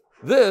neither.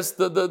 This,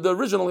 the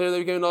original hair that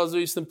became a Nazir,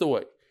 you snipped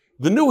away.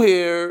 The new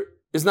hair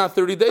is not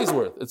 30 days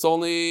worth. It's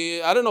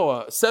only,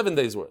 7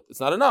 days worth.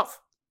 It's not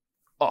enough.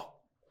 Oh,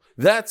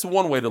 that's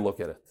one way to look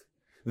at it.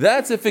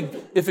 That's if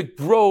it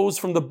grows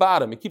from the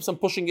bottom. It keeps on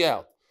pushing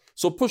out.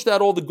 So pushed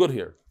out all the good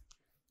hair.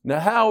 Now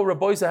how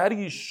do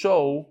you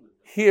show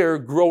hair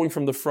growing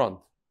from the front?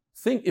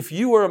 Think, if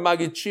you were a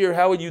Maggid Shir,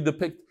 how would you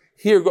depict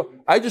hair grow?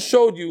 I just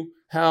showed you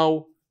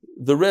how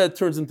the red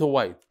turns into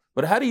white.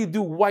 But how do you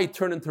do white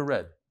turn into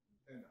red?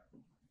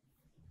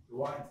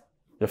 White.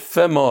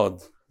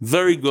 Yefemod.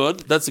 Very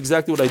good. That's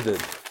exactly what I did.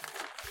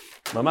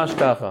 Mamash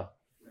kacha.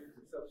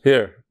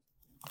 Here.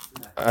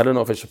 I don't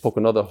know if I should poke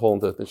another hole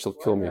into it and she'll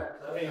kill me.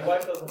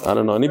 I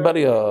don't know.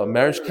 Anybody a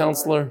marriage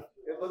counselor?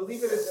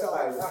 Leave it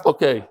aside.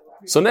 Okay.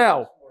 So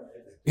now,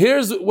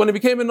 here's when he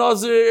became a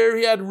Nazir,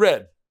 he had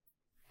red.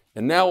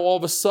 And now all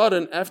of a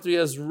sudden, after he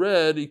has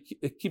red,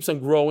 it keeps on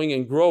growing,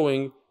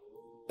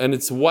 and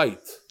it's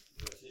white.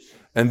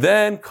 And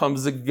then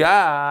comes a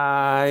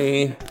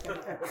guy.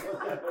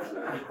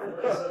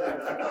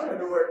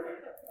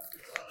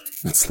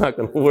 It's not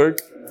going to work.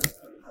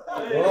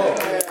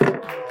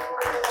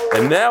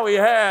 And now he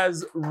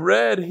has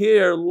red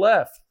hair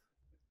left.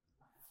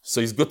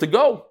 So he's good to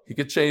go. He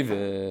could shave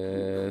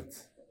it.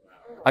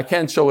 I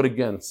can't show it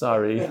again,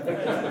 sorry.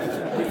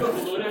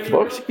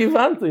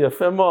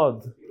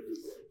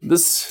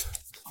 This.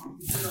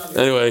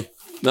 Anyway,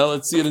 now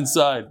let's see it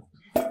inside.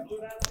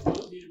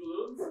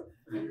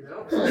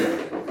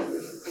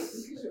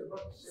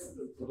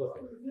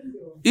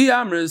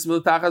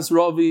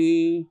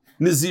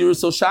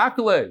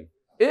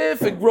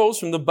 If it grows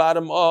from the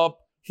bottom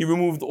up, he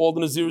removed all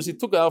the Nazirus, he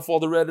took out all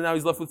the red, and now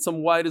he's left with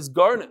some white as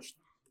garnished.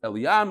 But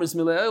if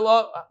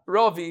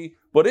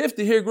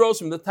the hair grows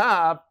from the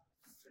top,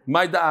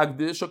 at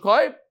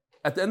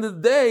the end of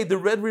the day, the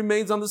red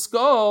remains on the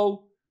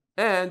skull,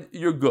 and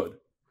you're good.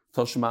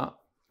 Toshma.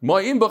 So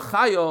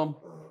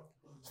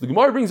the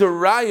Gemara brings a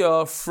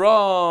raya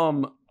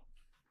from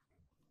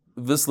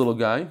this little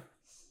guy.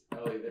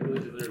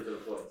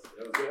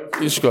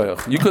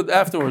 You could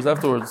afterwards.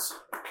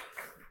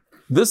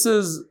 This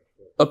is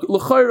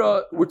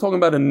l'chayra. We're talking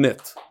about a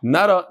nit,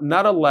 not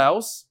a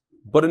louse,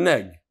 but an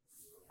egg.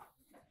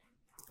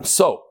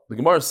 So the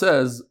Gemara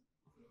says,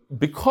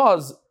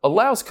 because a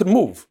louse could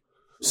move,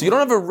 so you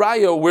don't have a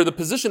raya where the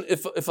position,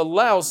 if a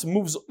louse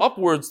moves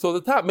upwards to the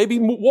top, maybe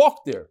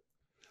walk there.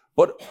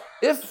 But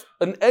if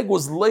an egg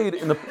was laid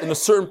in a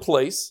certain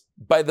place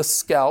by the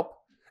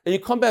scalp, and you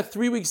come back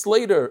 3 weeks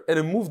later and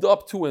it moved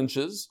up 2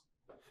 inches,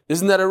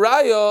 isn't that a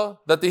raya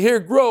that the hair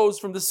grows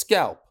from the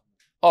scalp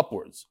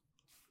upwards?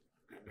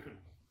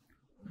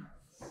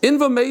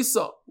 Inva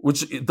Mesa,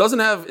 which it doesn't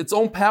have its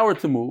own power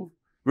to move,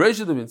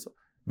 Reisha de Binta.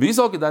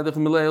 Visal Kedadech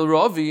Milael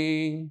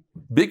Ravi,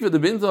 Big for the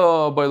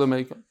Binta by the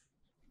Maker.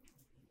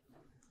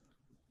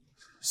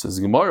 Says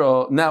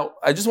Gemara. Now,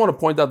 I just want to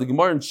point out the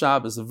Gemara in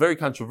Shabbos is a very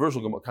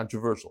controversial Gemara.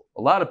 Controversial.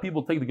 A lot of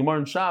people take the Gemara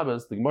in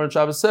Shabbos. The Gemara in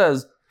Shabbos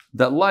says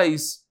that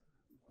lice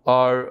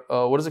are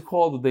what is it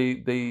called?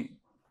 They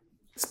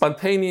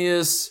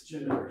spontaneous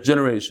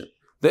generation.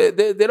 They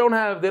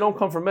don't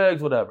come from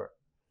eggs, whatever.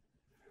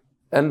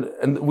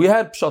 And we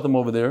had pshatim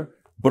over there,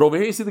 but over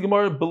here you see the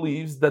Gemara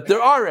believes that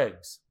there are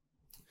eggs.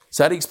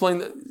 So how do you explain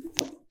that?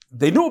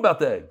 They knew about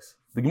the eggs.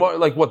 The Gemara,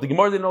 like what? The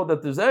Gemara didn't know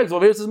that there's eggs.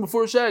 Over here it says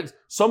before eggs.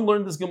 Some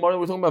learned this Gemara.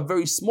 We're talking about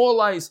very small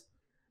lice.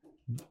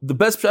 The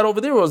best shot over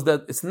there was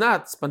that it's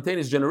not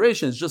spontaneous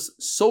generation. It's just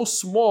so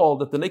small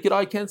that the naked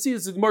eye can't see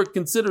it. So the Gemara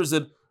considers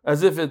it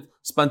as if it's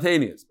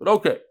spontaneous. But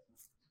okay.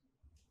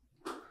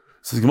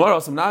 So the Gemara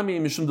Samnami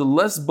Mishum the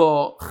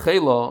Lesba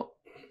Chela,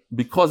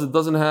 because it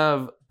doesn't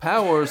have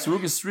power, it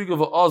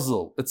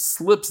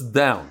slips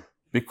down.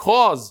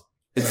 Because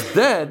it's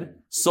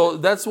dead, so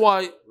that's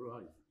why.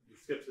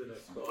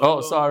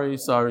 Oh, sorry.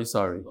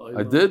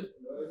 I did?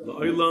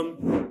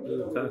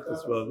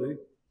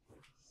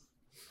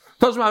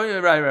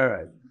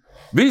 Right.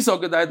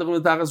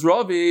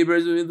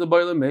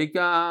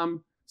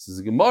 Says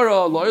the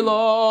Gemara,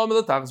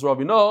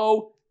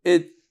 no,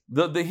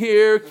 the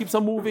hair keeps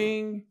on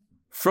moving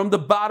from the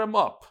bottom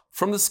up,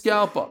 from the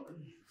scalp up.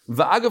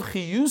 Over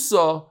here it's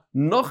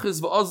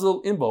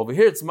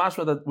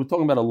mashma that we're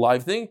talking about a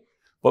live thing,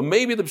 but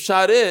maybe the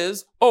pshat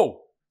is,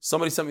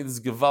 somebody sent me this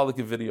Gevalik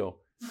video.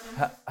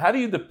 How do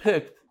you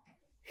depict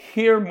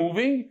hair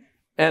moving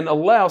and a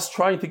louse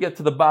trying to get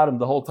to the bottom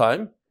the whole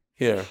time?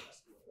 Here.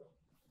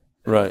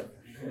 Right.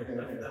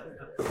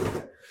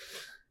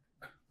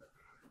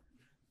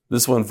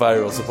 This went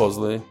viral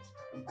supposedly.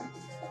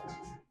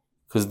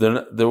 Because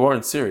they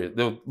weren't serious.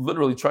 They were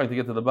literally trying to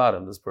get to the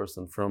bottom, this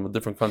person from a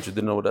different country,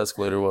 didn't know what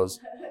escalator was.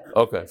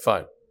 Okay,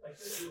 fine.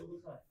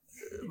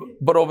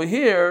 But over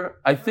here,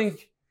 I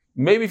think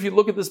maybe if you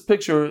look at this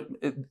picture,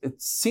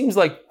 it seems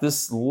like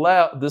this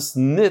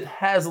knit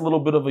has a little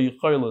bit of a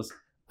yichaylis.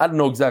 I don't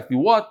know exactly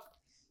what.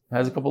 It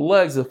has a couple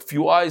legs, a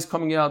few eyes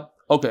coming out.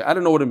 Okay, I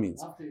don't know what it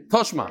means.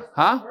 Toshma,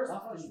 huh?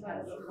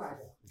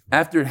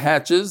 After it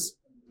hatches,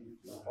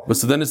 but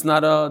so then it's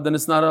not a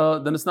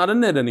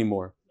knit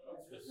anymore.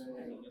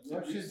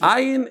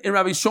 Ayin in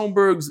Rabbi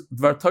Schoenberg's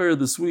Dvar Torah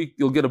this week,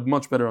 you'll get a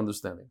much better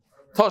understanding.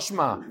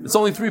 Toshma, it's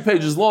only 3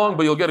 pages long,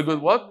 but you'll get a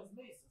good what?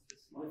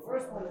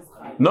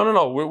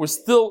 No. We're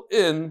still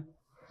in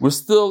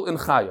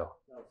Chaya.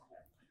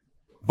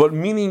 But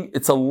meaning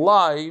it's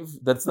alive,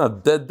 that it's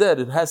not dead.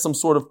 It has some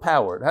sort of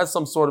power. It has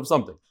some sort of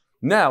something.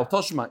 Now,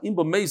 Toshma,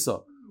 Imba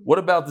Mesa, what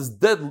about this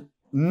dead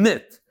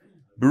knit?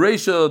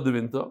 Bereisha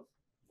Devinta.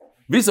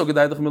 Viso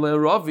Gedaitach Milei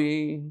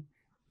Ravi.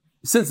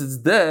 Since it's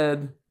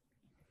dead.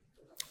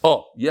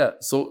 Oh, yeah.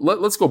 So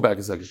let's go back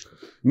a second.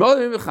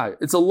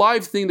 It's a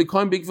live thing. The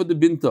coin big for the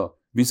binta.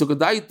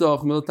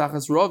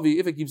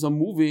 If it keeps on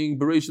moving,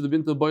 Bereisha the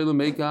binta boiler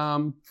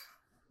mekam.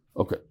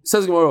 Okay.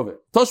 Says Gemara over.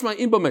 Toshma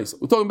imba mesa.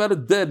 We're talking about a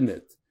dead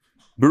knit.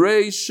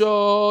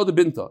 Bereisha the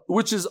binta,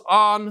 which is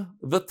on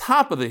the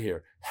top of the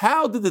hair.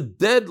 How did the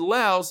dead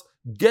louse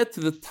get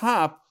to the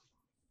top,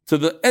 to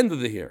the end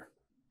of the hair?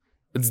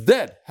 It's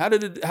dead. How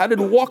did it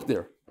walk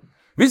there?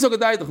 And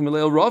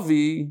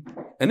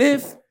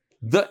if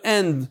the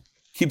end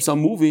keeps on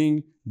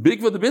moving, big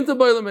for the binta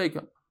boiler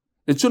maker.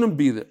 It shouldn't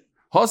be there.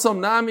 Hasam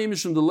nami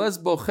mishum the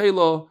lesbo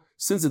chela,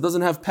 since it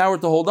doesn't have power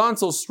to hold on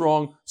so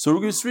strong, so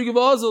it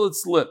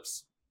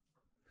slips.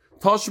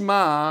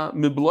 Tashma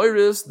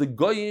mibloiris the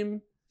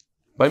goyim.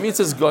 By me it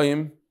says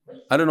goyim.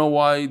 I don't know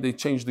why they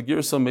changed the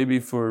girsa, maybe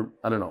for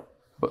I don't know,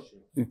 but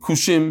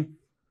kushim.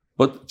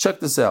 But check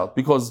this out,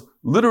 because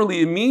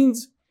literally it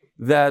means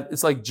that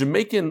it's like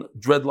Jamaican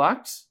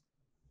dreadlocks,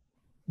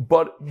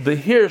 but the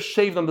hair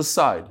shaved on the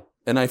side.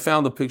 And I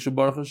found a picture,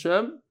 Baruch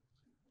Hashem.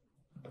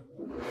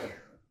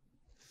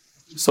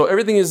 So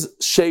everything is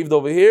shaved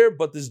over here,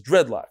 but there's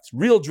dreadlocks,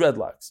 real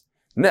dreadlocks.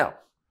 Now,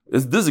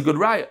 this is a good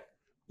riot.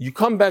 You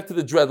come back to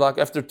the dreadlock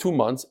after 2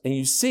 months, and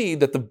you see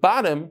that the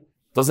bottom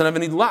doesn't have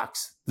any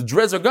locks. The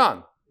dreads are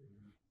gone.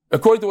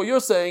 According to what you're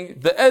saying,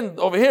 the end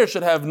over here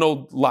should have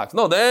no locks.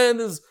 No, the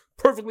end is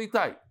perfectly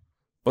tight.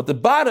 But the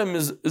bottom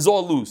is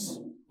all loose.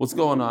 What's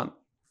going on?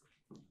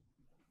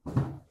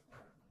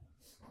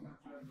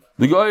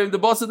 The guy the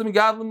basar the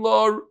megadlim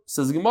law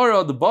says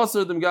Gemara, the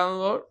basar the megadlim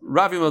law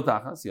Ravi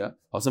Meltachas, yeah.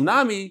 Hasam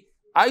nami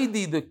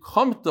ID the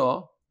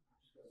kamta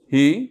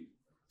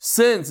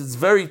since it's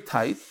very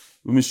tight,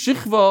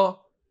 Mishichva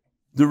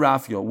the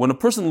rafio. When a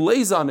person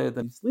lays on it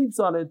and sleeps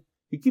on it,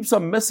 he keeps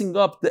on messing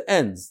up the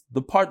ends,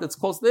 the part that's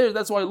close there.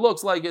 That's why it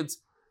looks like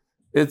it's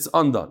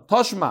undone.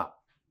 Tashma.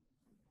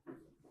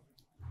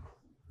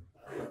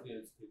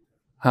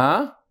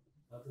 Huh?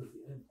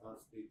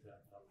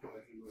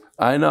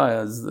 I know,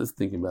 I was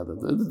thinking about it.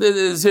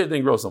 His hair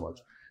didn't grow so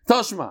much.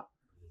 Tashma.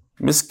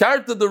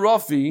 Miskarta the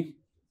Rafi.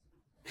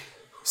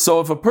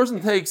 So if a person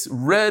takes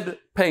red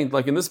paint,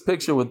 like in this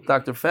picture with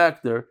Dr.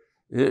 Factor,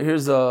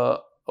 here's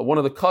one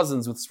of the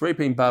cousins with spray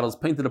paint bottles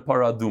painted a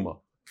paraduma.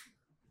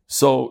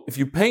 So if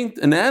you paint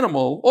an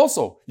animal,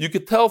 also, you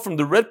could tell from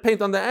the red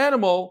paint on the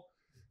animal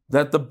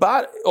that the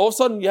bottom, all of a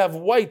sudden you have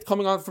white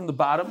coming on from the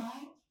bottom.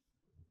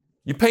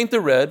 You paint the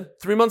red.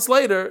 3 months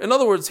later, in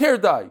other words, hair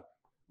dye.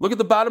 Look at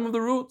the bottom of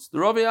the roots. The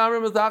Ravi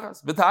Amrim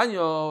Medachas.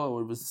 Betanya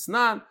or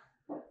Vesnan.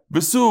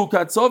 Besu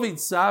Katzovit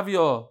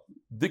Savio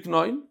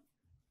Diknoin.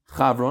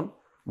 Chavron.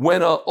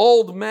 When an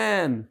old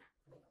man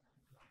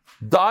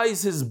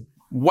dyes his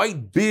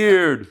white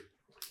beard.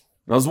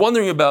 And I was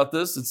wondering about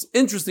this. It's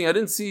interesting. I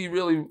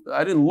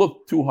didn't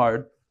look too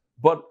hard.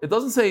 But it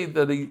doesn't say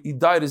that he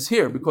dyed his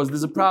hair because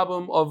there's a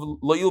problem of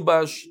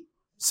Layilbash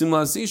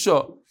Simlas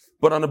Isha.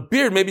 But on a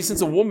beard, maybe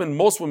since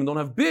most women don't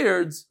have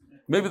beards,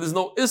 maybe there's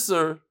no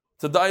isser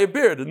to dye a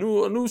beard. A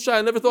new shy,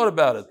 I never thought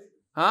about it.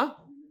 Huh?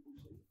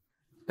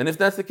 And if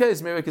that's the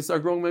case, maybe I can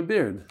start growing my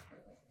beard.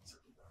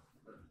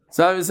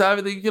 Says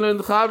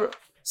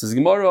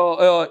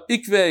Gemara,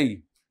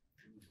 Ikvei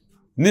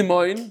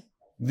Nimoin,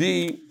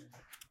 the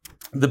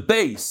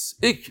base,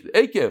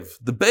 Akev,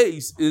 the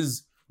base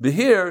is the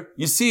hair.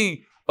 You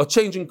see a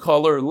change in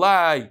color,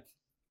 like,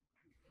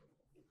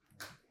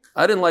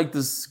 I didn't like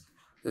this,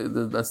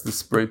 that's the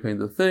spray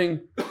painted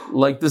thing,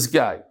 like this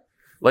guy.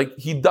 Like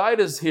he dyed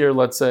his hair,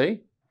 let's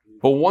say,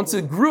 but once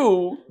it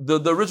grew, the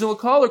original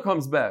color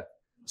comes back.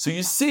 So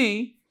you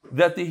see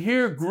that the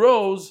hair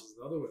grows.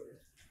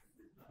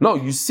 No,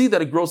 you see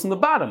that it grows from the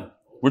bottom.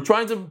 We're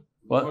trying to.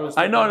 What?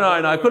 I know.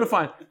 I couldn't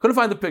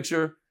find the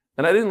picture,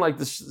 and I didn't like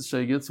the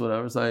shagits,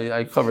 whatever. So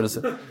I covered it.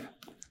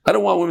 I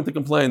don't want women to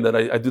complain that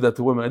I do that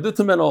to women. I do it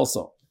to men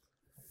also.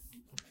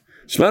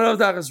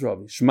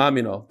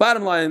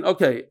 Bottom line,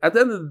 okay. At the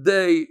end of the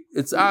day,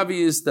 it's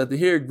obvious that the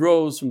hair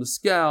grows from the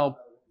scalp.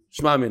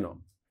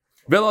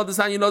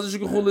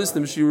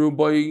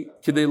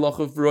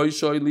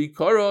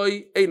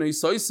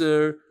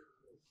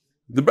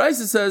 The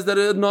Brisa says that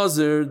a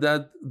nazir,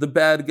 that the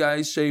bad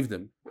guys shaved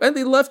him. And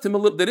they left him a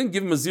little, they didn't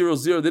give him a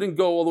 0-0, they didn't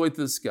go all the way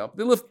to the scalp.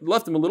 They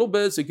left him a little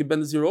bit so he could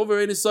bend the zero over,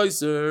 and it's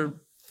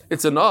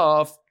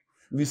enough.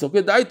 But if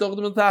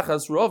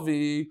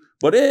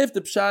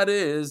the pshat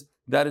is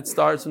that it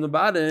starts from the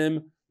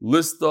bottom,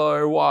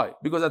 listar, why?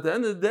 Because at the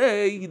end of the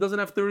day, he doesn't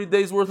have 30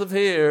 days worth of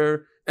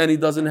hair, and he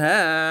doesn't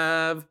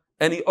have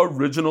any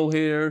original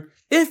hair.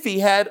 If he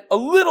had a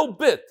little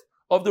bit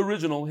of the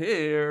original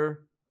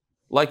hair,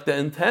 like the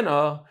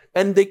antenna,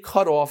 and they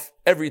cut off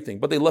everything,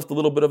 but they left a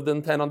little bit of the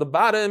antenna on the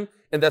bottom,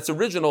 and that's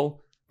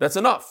original, that's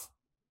enough.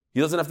 He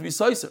doesn't have to be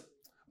sicer.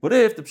 But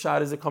if the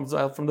pshat is it comes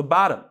out from the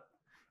bottom,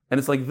 and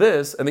it's like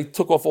this, and they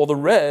took off all the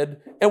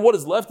red, and what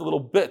is left? A little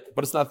bit,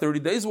 but it's not 30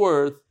 days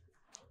worth.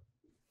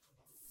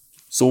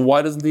 So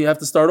why doesn't he have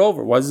to start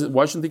over? Why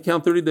shouldn't he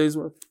count 30 days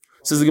worth?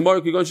 Says the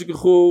Gemara,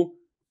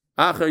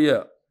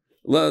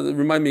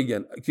 remind me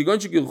again.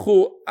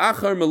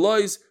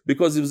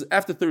 Because it was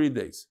after 30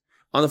 days.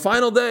 On the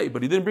final day,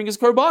 but he didn't bring his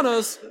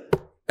korbanos,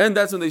 and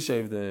that's when they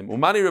shaved him.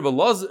 Umani Rebbe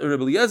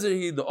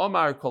Eliezer, the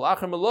Omar Kol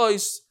Acher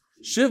Melois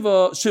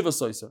Shiva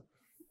Soisa.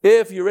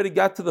 If you already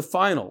got to the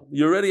final,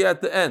 you're already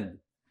at the end,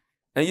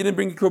 and you didn't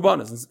bring your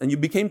korbanos, and you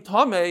became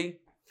tamei,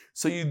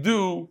 so you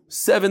do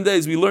 7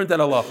 days. We learned that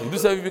halacha. You do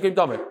 7, you became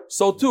tamei.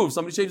 So too, if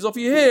somebody shaves off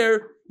your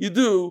hair, you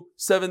do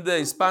 7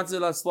 days. Sponsor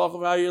la slach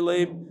of your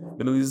leib.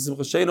 Ben Eliezer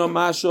Simcha Sheino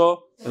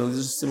Masho. Ben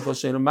Eliezer Simcha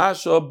Sheino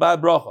Masho. Bad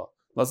bracha.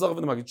 La slach of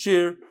the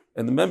Magachir.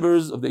 And the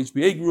members of the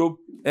HBA group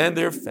and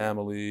their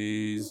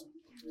families.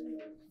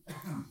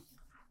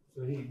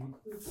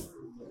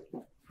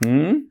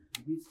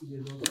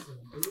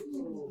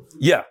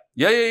 Yeah.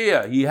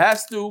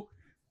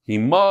 He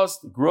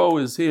must grow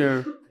his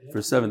hair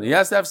for 7 days. He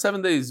has to have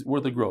 7 days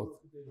worth of growth.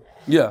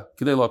 Yeah,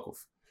 Kidei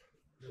Lakuf.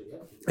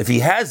 If he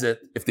has it,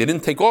 if they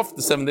didn't take off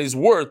the 7 days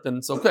worth, then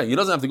it's okay. He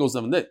doesn't have to go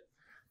 7 days.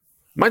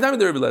 My time in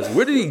the Rebbe Eliezer,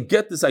 where did he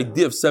get this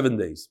idea of 7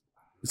 days?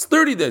 It's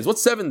 30 days.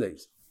 What's 7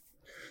 days?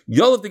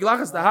 Yolav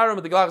tiglachas taharim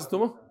and tiglachas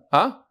tumah?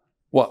 Huh?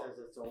 What?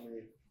 It's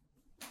only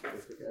they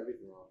took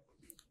everything off.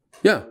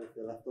 Yeah. And if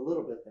they left a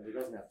little bit, then he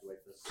doesn't have to wait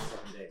for 7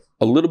 days.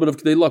 A little bit of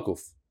Kidei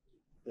Lakuf.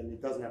 Then he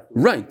doesn't have to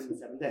wait Right. for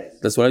 7 days.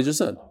 That's what I just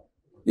said.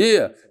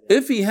 Yeah.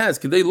 If he has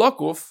Kidei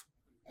Lakuf,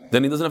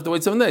 then he doesn't have to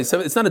wait 7 days.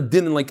 It's not a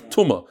din like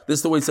tumah. This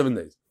is to wait 7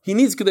 days. He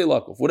needs Kidei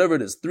Lakuf, whatever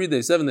it is. 3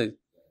 days, 7 days.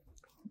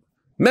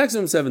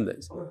 Maximum 7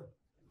 days.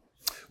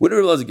 Where do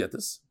we realize to get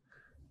this?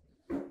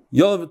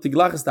 Yolav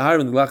tiglachas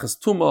taharim and tiglachas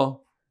tumah.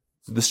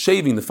 The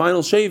shaving, the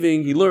final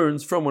shaving, he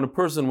learns from when a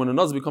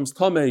nazir becomes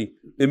tamei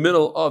in the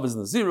middle of his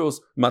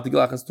naziros,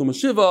 matiglachas tuma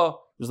shiva,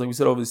 just like we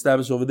said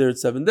established over there,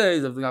 it's 7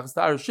 days. After tiglachas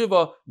tar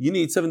shiva, you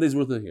need 7 days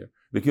worth of hair.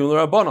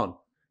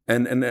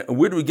 And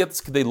where do we get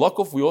this kedei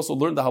lakuf? We also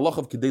learned the halach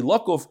of kedei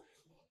lakuf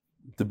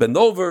to bend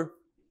over.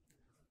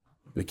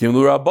 The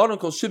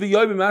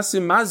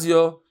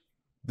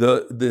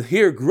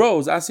hair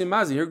grows, asim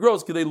mazi, hair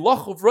grows. Kedei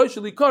lakuf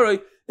roishali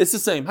karei. It's the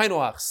same.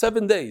 Hainoach,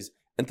 7 days.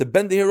 And to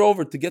bend the hair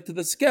over to get to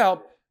the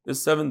scalp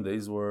is 7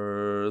 days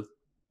worth.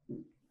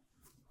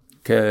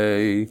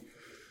 Okay.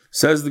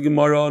 Says the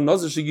Gemara,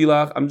 Nazir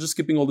Shigilach. I'm just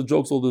skipping all the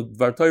jokes, all the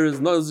Vartairas.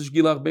 Nazir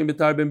Shigilach, Ben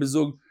Betar, Ben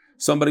Bezug.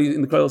 Somebody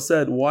in the Koil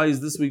said, why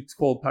is this week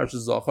called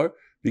Parshas Zachar?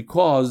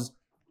 Because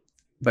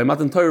by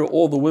Matan Torah,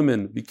 all the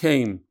women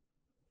became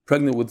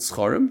pregnant with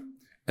Scharim.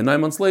 And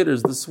 9 months later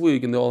is this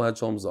week, and they all had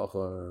Shalom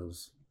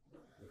Zachars.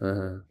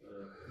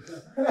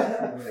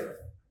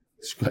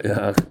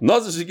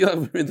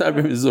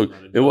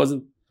 It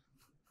wasn't.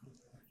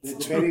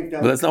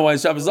 But that's not why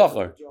it's Shabbos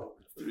Zachar.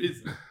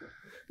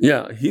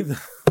 Yeah,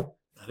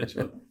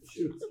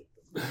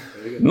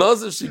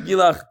 Nazir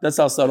Shigilach. That's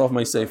how I'll start off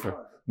my sefer.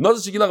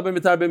 Nazir Shigilach ben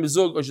mitar ben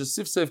mizug or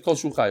shesif seif kol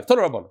shuchayev.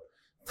 Torah Rabban.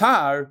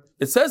 Tar.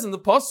 It says in the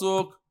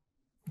pasuk,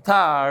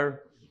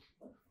 Tar.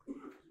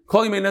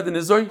 Calling me Ned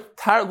Nizori.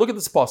 Tar. Look at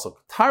this pasuk.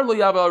 Tar lo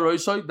yavel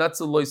roishay. That's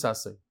a lois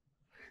asay.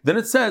 Then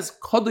it says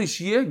Kadosh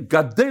yeh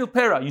gadel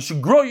pera. You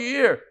should grow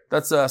your ear.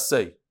 That's a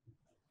asay.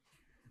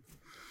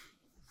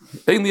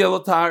 Ein li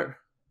elotar.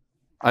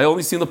 I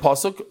only see in the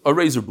pasuk a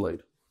razor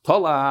blade.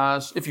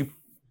 Talash. If you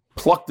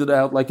plucked it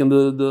out like in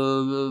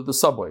the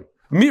subway.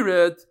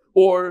 Miret,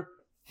 or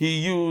he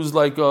used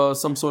like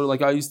some sort of,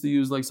 like I used to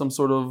use like some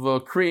sort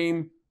of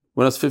cream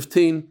when I was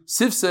 15.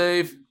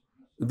 Sifseif,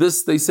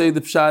 this they say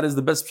the pshat is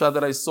the best pshat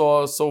that I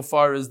saw so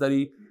far is that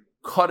he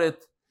cut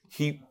it,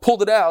 he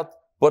pulled it out,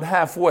 but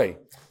halfway.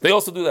 They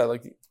also do that,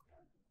 like,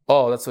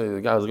 that's why the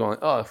guy was going,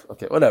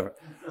 okay, whatever.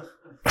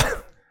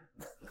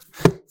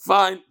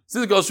 Fine.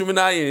 So this is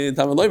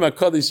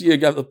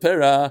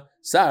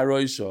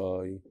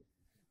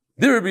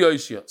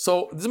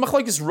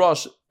Machlekes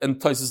Rosh and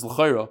Taisus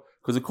L'Chayra,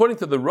 because according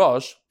to the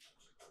Rosh,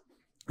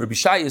 Rabbi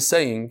Shai is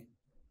saying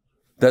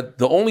that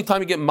the only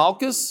time you get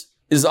Malkus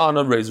is on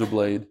a razor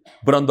blade,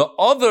 but on the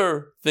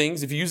other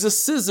things, if you use the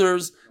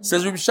scissors,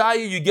 says Rabbi Shai,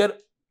 you get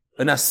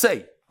an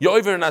assay. You're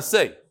over an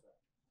assay.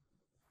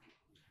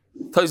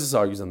 Taisus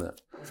argues on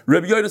that.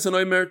 Rabbi Yodas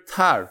Omer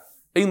Tar,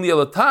 Ein Li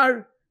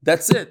Tar.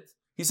 That's it.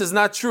 He says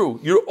not true.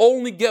 You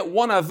only get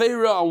one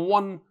aveira on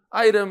one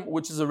item,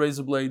 which is a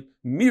razor blade.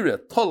 Mira,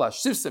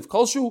 tolash, sifsef,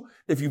 kolshu.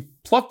 If you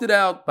plucked it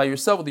out by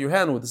yourself with your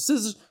hand or with the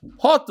scissors,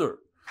 potter.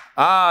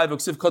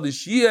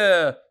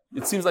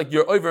 It seems like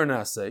you're over an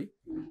assay.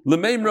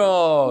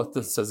 Lemeimra,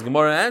 says the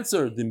Gemara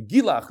answer. Dim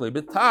gilach le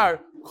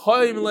betar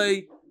koim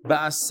le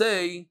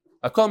ba'asay.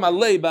 Akol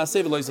malei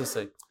ba'asay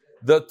v'loisasay.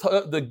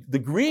 The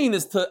green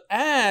is to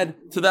add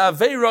to the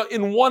aveira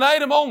in one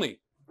item only.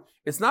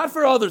 It's not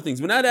for other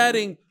things. We're not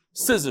adding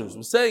scissors.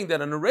 We're saying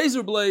that on a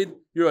razor blade,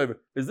 you're over.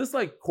 Is this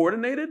like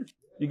coordinated?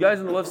 You guys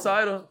on the left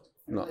side?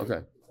 No,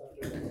 okay.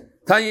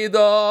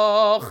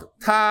 Tanyidach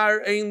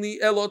tar ainli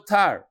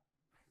elotar.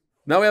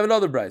 Now we have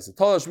another brayse.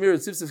 Talash mir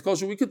sifsif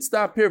kosher. We could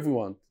stop here if we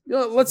want.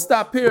 Let's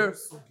stop here.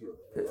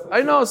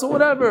 I know, so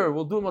whatever.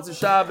 We'll do Motzei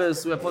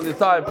Shabbos. We have plenty of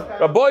time.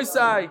 Rabbi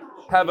Sai,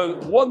 have a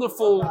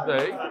wonderful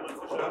day.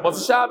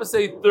 Motzei Shabbos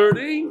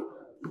 8:30.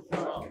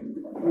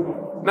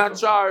 Not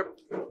sharp.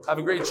 Have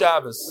a great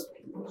Shabbos.